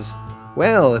 says,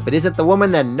 well, if it isn't the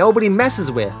woman that nobody messes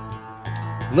with.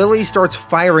 Lily starts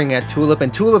firing at Tulip,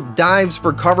 and Tulip dives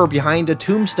for cover behind a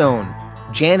tombstone.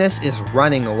 Janice is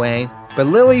running away, but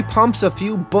Lily pumps a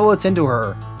few bullets into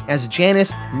her. As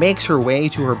Janice makes her way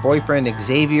to her boyfriend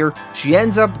Xavier, she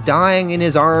ends up dying in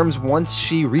his arms once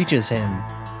she reaches him.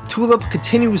 Tulip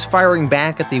continues firing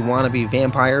back at the wannabe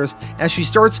vampires as she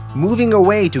starts moving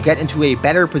away to get into a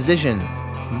better position.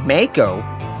 Mako,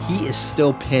 he is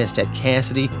still pissed at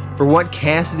Cassidy for what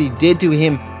Cassidy did to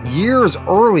him years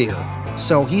earlier,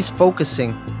 so he's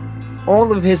focusing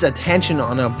all of his attention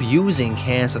on abusing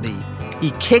Cassidy.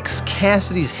 He kicks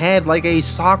Cassidy's head like a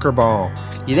soccer ball.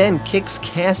 He then kicks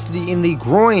Cassidy in the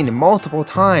groin multiple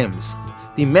times.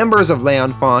 The members of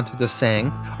L'Enfant de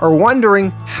Sang are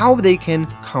wondering how they can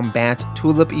combat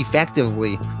Tulip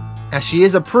effectively. as she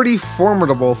is a pretty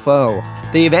formidable foe.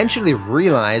 They eventually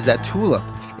realize that Tulip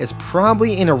is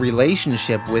probably in a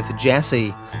relationship with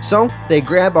Jesse, so they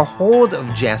grab a hold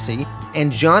of Jesse,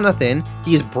 and Jonathan,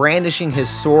 he's brandishing his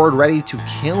sword ready to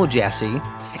kill Jesse,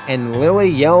 and Lily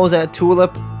yells at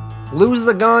Tulip, "Lose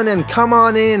the gun and come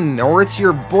on in, or it's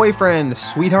your boyfriend,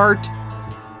 sweetheart."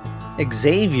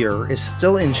 Xavier is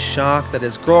still in shock that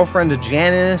his girlfriend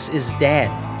Janice is dead,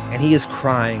 and he is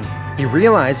crying. He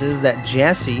realizes that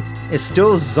Jesse is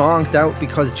still zonked out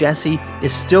because Jesse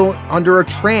is still under a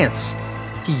trance.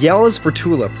 He yells for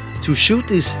Tulip to shoot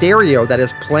the stereo that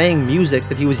is playing music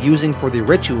that he was using for the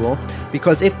ritual,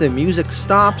 because if the music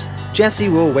stops, Jesse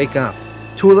will wake up.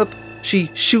 Tulip,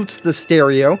 she shoots the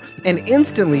stereo, and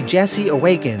instantly Jesse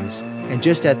awakens. And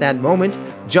just at that moment,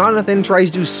 Jonathan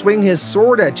tries to swing his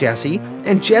sword at Jesse,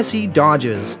 and Jesse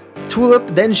dodges.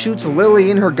 Tulip then shoots Lily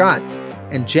in her gut,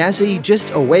 and Jesse,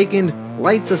 just awakened,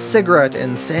 lights a cigarette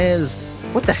and says,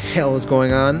 "What the hell is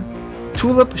going on?"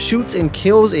 Tulip shoots and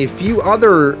kills a few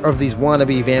other of these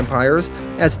wannabe vampires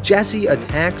as Jesse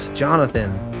attacks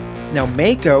Jonathan. Now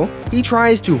Mako, he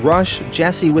tries to rush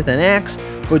Jesse with an axe,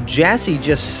 but Jesse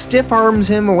just stiff arms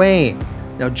him away.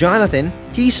 Now Jonathan,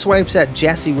 he swipes at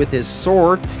Jesse with his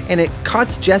sword, and it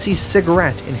cuts Jesse's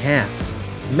cigarette in half.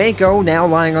 Mako, now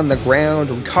lying on the ground,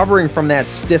 recovering from that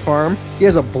stiff arm, he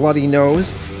has a bloody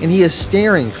nose, and he is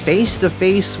staring face to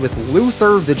face with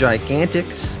Luther the gigantic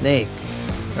snake.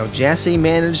 Now Jesse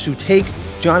managed to take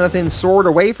Jonathan's sword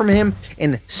away from him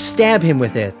and stab him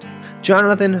with it.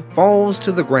 Jonathan falls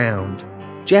to the ground.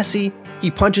 Jesse,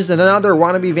 he punches another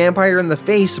wannabe vampire in the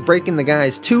face, breaking the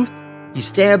guy's tooth. He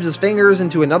stabs his fingers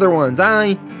into another one's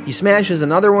eye. He smashes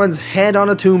another one's head on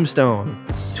a tombstone.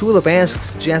 Tulip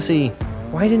asks Jesse,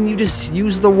 "Why didn't you just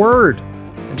use the word?"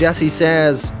 And Jesse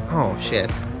says, "Oh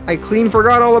shit, I clean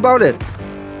forgot all about it."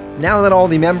 Now that all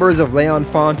the members of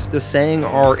L'Enfant de Sang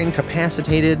are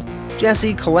incapacitated,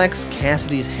 Jesse collects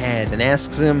Cassidy's head and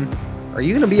asks him, "Are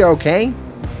you gonna be okay?"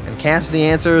 And Cassidy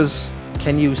answers,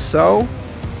 "Can you sew?"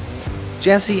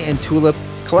 Jesse and Tulip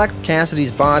collect Cassidy's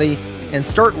body and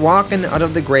start walking out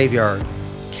of the graveyard.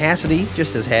 Cassidy,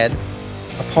 just his head,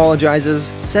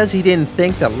 apologizes, says he didn't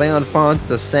think that L'Enfant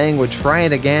de Sang would try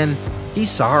it again. He's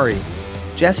sorry.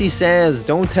 Jesse says,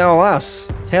 "Don't tell us,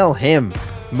 tell him,"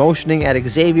 motioning at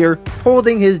Xavier,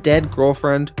 holding his dead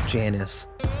girlfriend, Janice.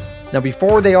 Now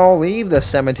before they all leave the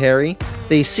cemetery,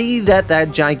 they see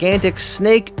that gigantic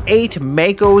snake ate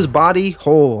Mako's body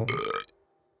whole.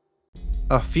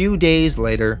 A few days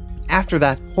later, after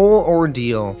that whole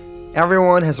ordeal,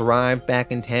 everyone has arrived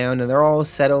back in town and they're all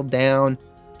settled down.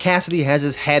 Cassidy has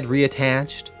his head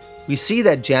reattached. We see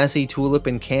that Jesse, Tulip,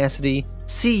 and Cassidy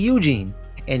see Eugene,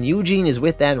 and Eugene is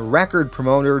with that record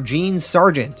promoter, Gene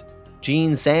Sargent.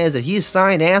 Gene says that he's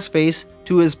signed Arseface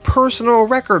to his personal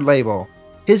record label.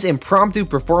 His impromptu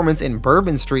performance in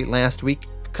Bourbon Street last week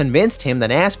convinced him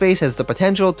that Arseface has the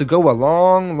potential to go a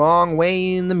long, long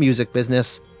way in the music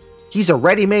business. He's a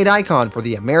ready-made icon for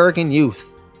the American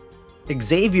youth.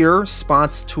 Xavier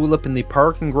spots Tulip in the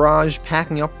parking garage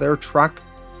packing up their truck,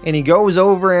 and he goes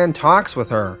over and talks with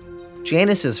her.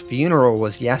 Janice's funeral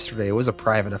was yesterday. It was a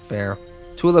private affair.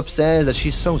 Tulip says that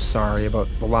she's so sorry about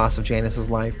the loss of Janice's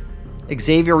life.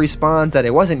 Xavier responds that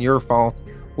it wasn't your fault.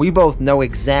 We both know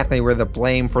exactly where the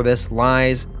blame for this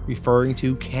lies, referring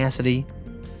to Cassidy.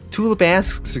 Tulip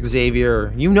asks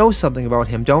Xavier, "You know something about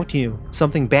him, don't you?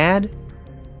 Something bad?"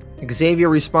 Xavier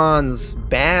responds,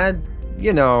 "Bad?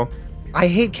 You know, I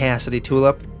hate Cassidy,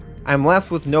 Tulip. I'm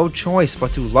left with no choice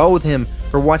but to loathe him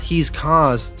for what he's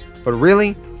caused. But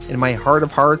really, in my heart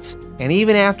of hearts, and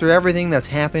even after everything that's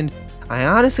happened, I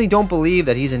honestly don't believe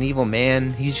that he's an evil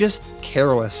man. He's just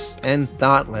careless and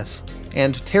thoughtless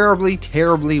and terribly,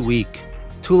 terribly weak."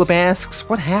 Tulip asks,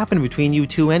 "What happened between you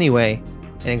two anyway?"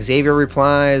 And Xavier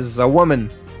replies, "A woman.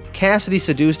 Cassidy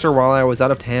seduced her while I was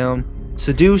out of town.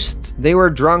 Seduced, they were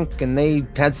drunk and they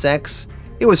had sex.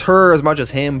 It was her as much as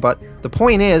him, but the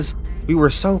point is, we were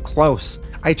so close.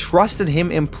 I trusted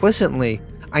him implicitly.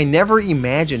 I never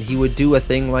imagined he would do a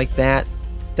thing like that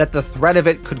the threat of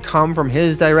it could come from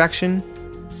his direction.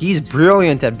 He's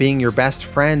brilliant at being your best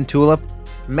friend, Tulip.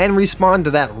 Men respond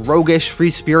to that roguish free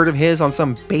spirit of his on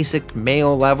some basic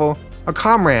male level. A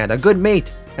comrade, a good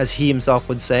mate, as he himself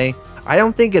would say. I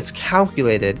don't think it's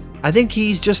calculated. I think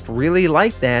he's just really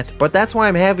like that, but that's why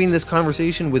I'm having this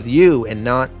conversation with you and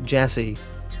not Jesse.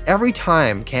 Every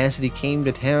time Cassidy came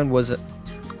to town was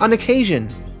an occasion.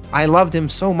 I loved him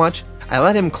so much, I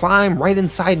let him climb right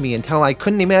inside me until I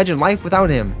couldn't imagine life without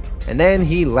him. And then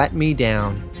he let me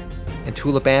down." And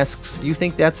Tulip asks, "You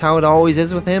think that's how it always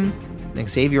is with him?" And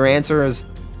Xavier answers,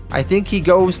 I think he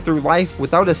goes through life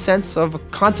without a sense of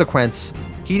consequence.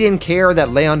 He didn't care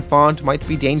that L'Enfant might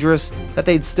be dangerous, that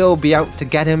they'd still be out to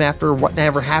get him after what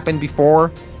never happened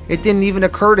before. It didn't even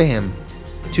occur to him.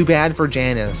 Too bad for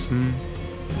Janice,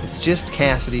 It's just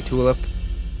Cassidy, Tulip.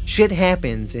 Shit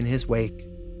happens in his wake.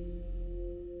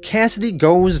 Cassidy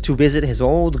goes to visit his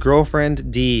old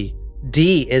girlfriend, Dee.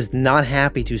 Dee is not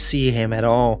happy to see him at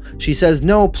all. She says,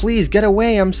 "No, please, get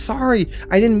away, I'm sorry.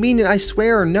 I didn't mean it, I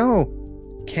swear, no."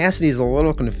 Cassidy's a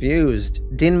little confused.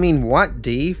 Didn't mean what,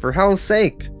 Dee? For hell's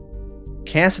sake.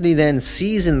 Cassidy then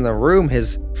sees in the room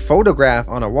his photograph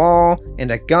on a wall,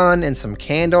 and a gun and some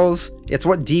candles. It's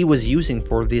what Dee was using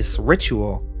for this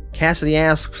ritual. Cassidy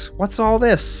asks, "What's all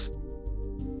this?"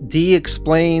 Dee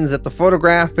explains that the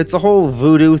photograph, it's a whole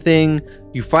voodoo thing.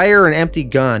 You fire an empty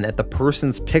gun at the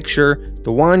person's picture,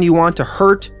 the one you want to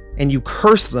hurt, and you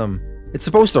curse them. It's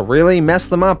supposed to really mess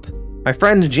them up. My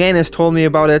friend Janice told me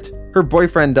about it. Her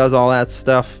boyfriend does all that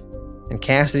stuff. And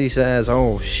Cassidy says,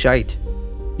 "Oh, shite.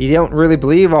 You don't really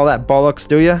believe all that bollocks,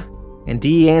 do you?" And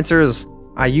Dee answers,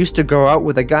 "I used to go out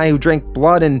with a guy who drank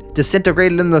blood and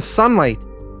disintegrated in the sunlight.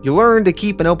 You learn to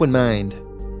keep an open mind."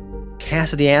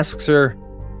 Cassidy asks her,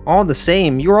 "All the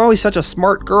same, you were always such a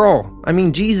smart girl. I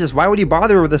mean, Jesus, why would you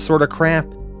bother with this sort of crap?"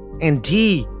 And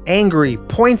Dee, angry,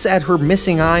 points at her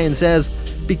missing eye and says,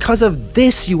 "Because of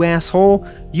this, you asshole.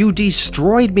 You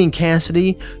destroyed me,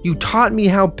 Cassidy. You taught me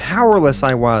how powerless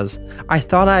I was. I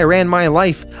thought I ran my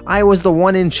life. I was the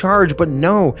one in charge, but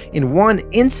no, in one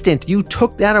instant you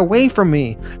took that away from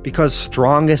me. Because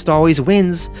strongest always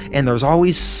wins, and there's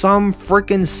always some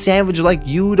frickin' savage like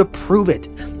you to prove it.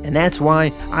 And that's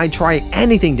why I'd try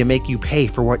anything to make you pay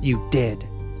for what you did."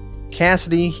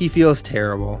 Cassidy, he feels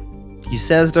terrible. He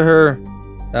says to her,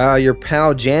 "Your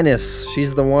pal Janice,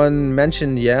 she's the one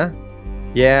mentioned, yeah?"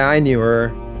 "Yeah, I knew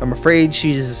her. I'm afraid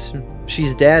she's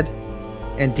dead."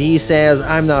 And Dee says,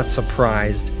 "I'm not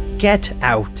surprised. Get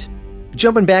out."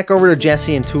 Jumping back over to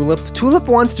Jesse and Tulip, Tulip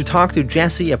wants to talk to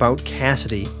Jesse about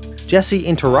Cassidy. Jesse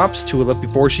interrupts Tulip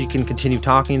before she can continue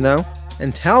talking though,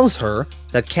 and tells her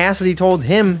that Cassidy told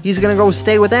him he's gonna go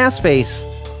stay with Arseface.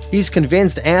 He's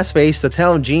convinced Arseface to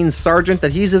tell Gene's sergeant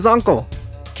that he's his uncle.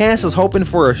 Cass is hoping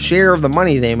for a share of the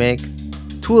money they make.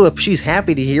 Tulip, she's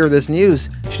happy to hear this news.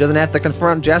 She doesn't have to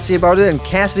confront Jesse about it, and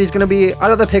Cassidy's gonna be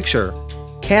out of the picture.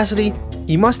 Cassidy,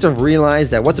 he must have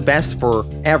realized that what's best for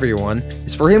everyone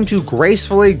is for him to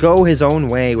gracefully go his own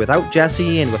way without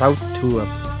Jesse and without Tulip.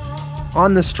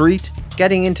 On the street,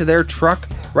 getting into their truck,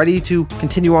 ready to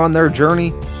continue on their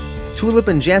journey, Tulip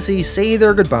and Jesse say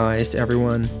their goodbyes to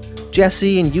everyone.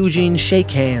 Jesse and Eugene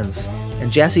shake hands,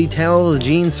 and Jesse tells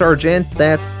Gene Sargent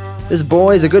that this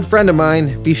boy is a good friend of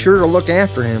mine, be sure to look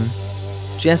after him.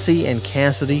 Jesse and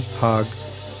Cassidy hug,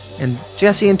 and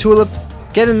Jesse and Tulip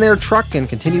get in their truck and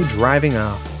continue driving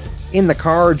off. In the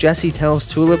car, Jesse tells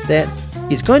Tulip that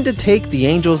he's going to take the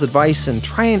Angel's advice and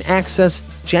try and access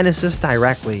Genesis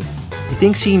directly. He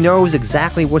thinks he knows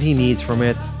exactly what he needs from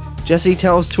it. Jesse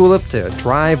tells Tulip to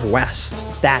drive west.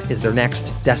 That is their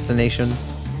next destination.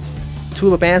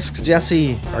 Tulip asks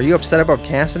Jesse, "Are you upset about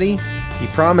Cassidy? He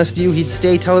promised you he'd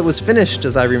stay till it was finished,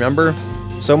 as I remember.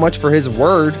 So much for his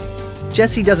word."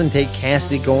 Jesse doesn't take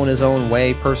Cassidy going his own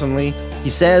way personally. He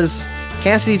says,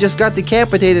 "Cassidy just got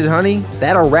decapitated, honey.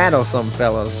 That'll rattle some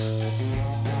fellas."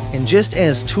 And just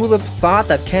as Tulip thought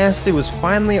that Cassidy was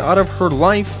finally out of her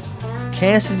life,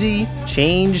 Cassidy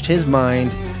changed his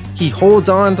mind. He holds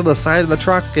on to the side of the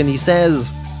truck and he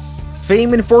says,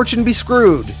 "Fame and fortune be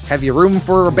screwed. Have you room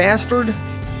for a bastard?"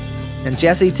 And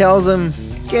Jesse tells him,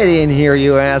 "Get in here,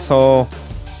 you asshole."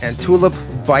 And Tulip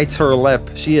bites her lip.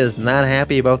 She is not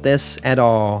happy about this at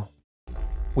all.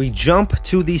 We jump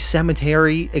to the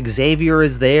cemetery. Xavier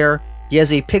is there. He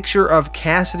has a picture of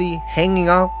Cassidy hanging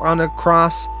up on a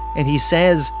cross, and he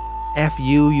says, "F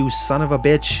you, you son of a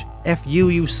bitch. F you,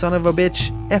 you son of a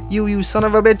bitch. F you, you son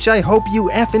of a bitch. I hope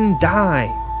you effing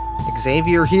die."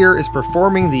 Xavier here is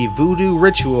performing the voodoo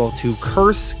ritual to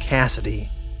curse Cassidy.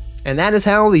 And that is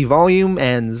how the volume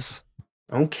ends.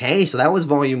 Okay, so that was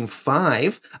volume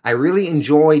 5. I really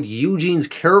enjoyed Eugene's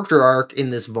character arc in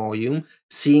this volume,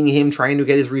 seeing him trying to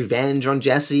get his revenge on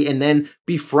Jesse and then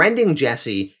befriending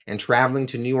Jesse and traveling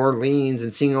to New Orleans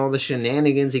and seeing all the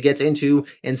shenanigans he gets into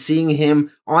and seeing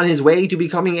him on his way to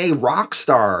becoming a rock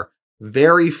star.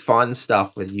 Very fun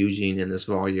stuff with Eugene in this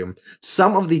volume.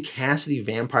 Some of the Cassidy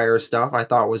vampire stuff I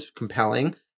thought was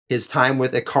compelling. His time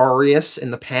with Icarius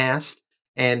in the past,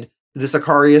 and this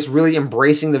Icarius really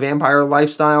embracing the vampire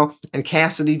lifestyle, and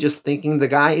Cassidy just thinking the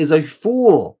guy is a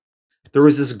fool. there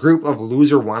was this group of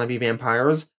loser wannabe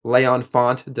vampires,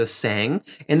 L'Enfant de Sang,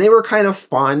 and they were kind of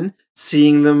fun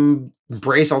seeing them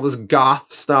embrace all this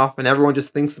goth stuff, and everyone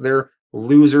just thinks they're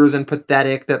losers and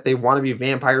pathetic, that they want to be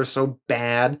vampires so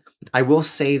bad. I will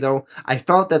say, though, I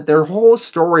felt that their whole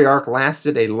story arc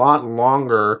lasted a lot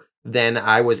longer than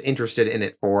I was interested in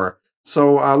it for.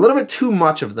 So a little bit too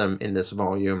much of them in this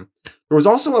volume. There was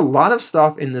also a lot of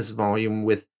stuff in this volume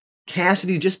with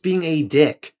Cassidy just being a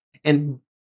dick and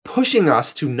pushing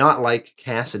us to not like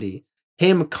Cassidy.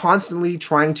 Him constantly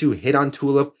trying to hit on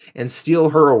Tulip and steal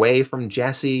her away from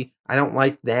Jesse. I don't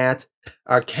like that.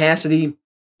 Cassidy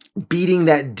beating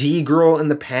that D girl in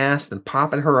the past and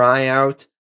popping her eye out.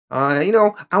 You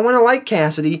know, I want to like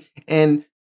Cassidy, and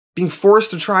being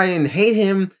forced to try and hate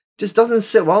him just doesn't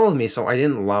sit well with me, so I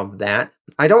didn't love that.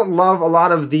 I don't love a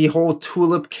lot of the whole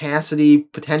Tulip-Cassidy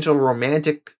potential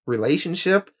romantic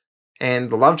relationship and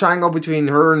the love triangle between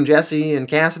her and Jesse and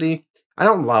Cassidy. I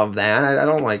don't love that. I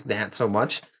don't like that so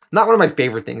much. Not one of my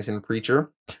favorite things in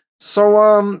Preacher.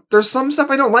 So, there's some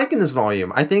stuff I don't like in this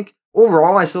volume. I think,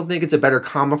 overall, I still think it's a better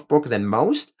comic book than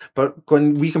most, but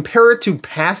when we compare it to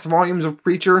past volumes of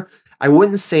Preacher, I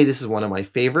wouldn't say this is one of my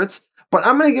favorites. But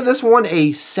I'm going to give this one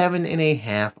a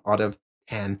 7.5 out of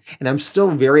 10. And I'm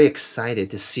still very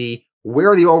excited to see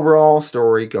where the overall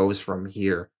story goes from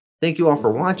here. Thank you all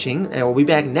for watching, and we'll be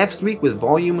back next week with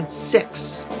Volume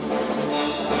 6.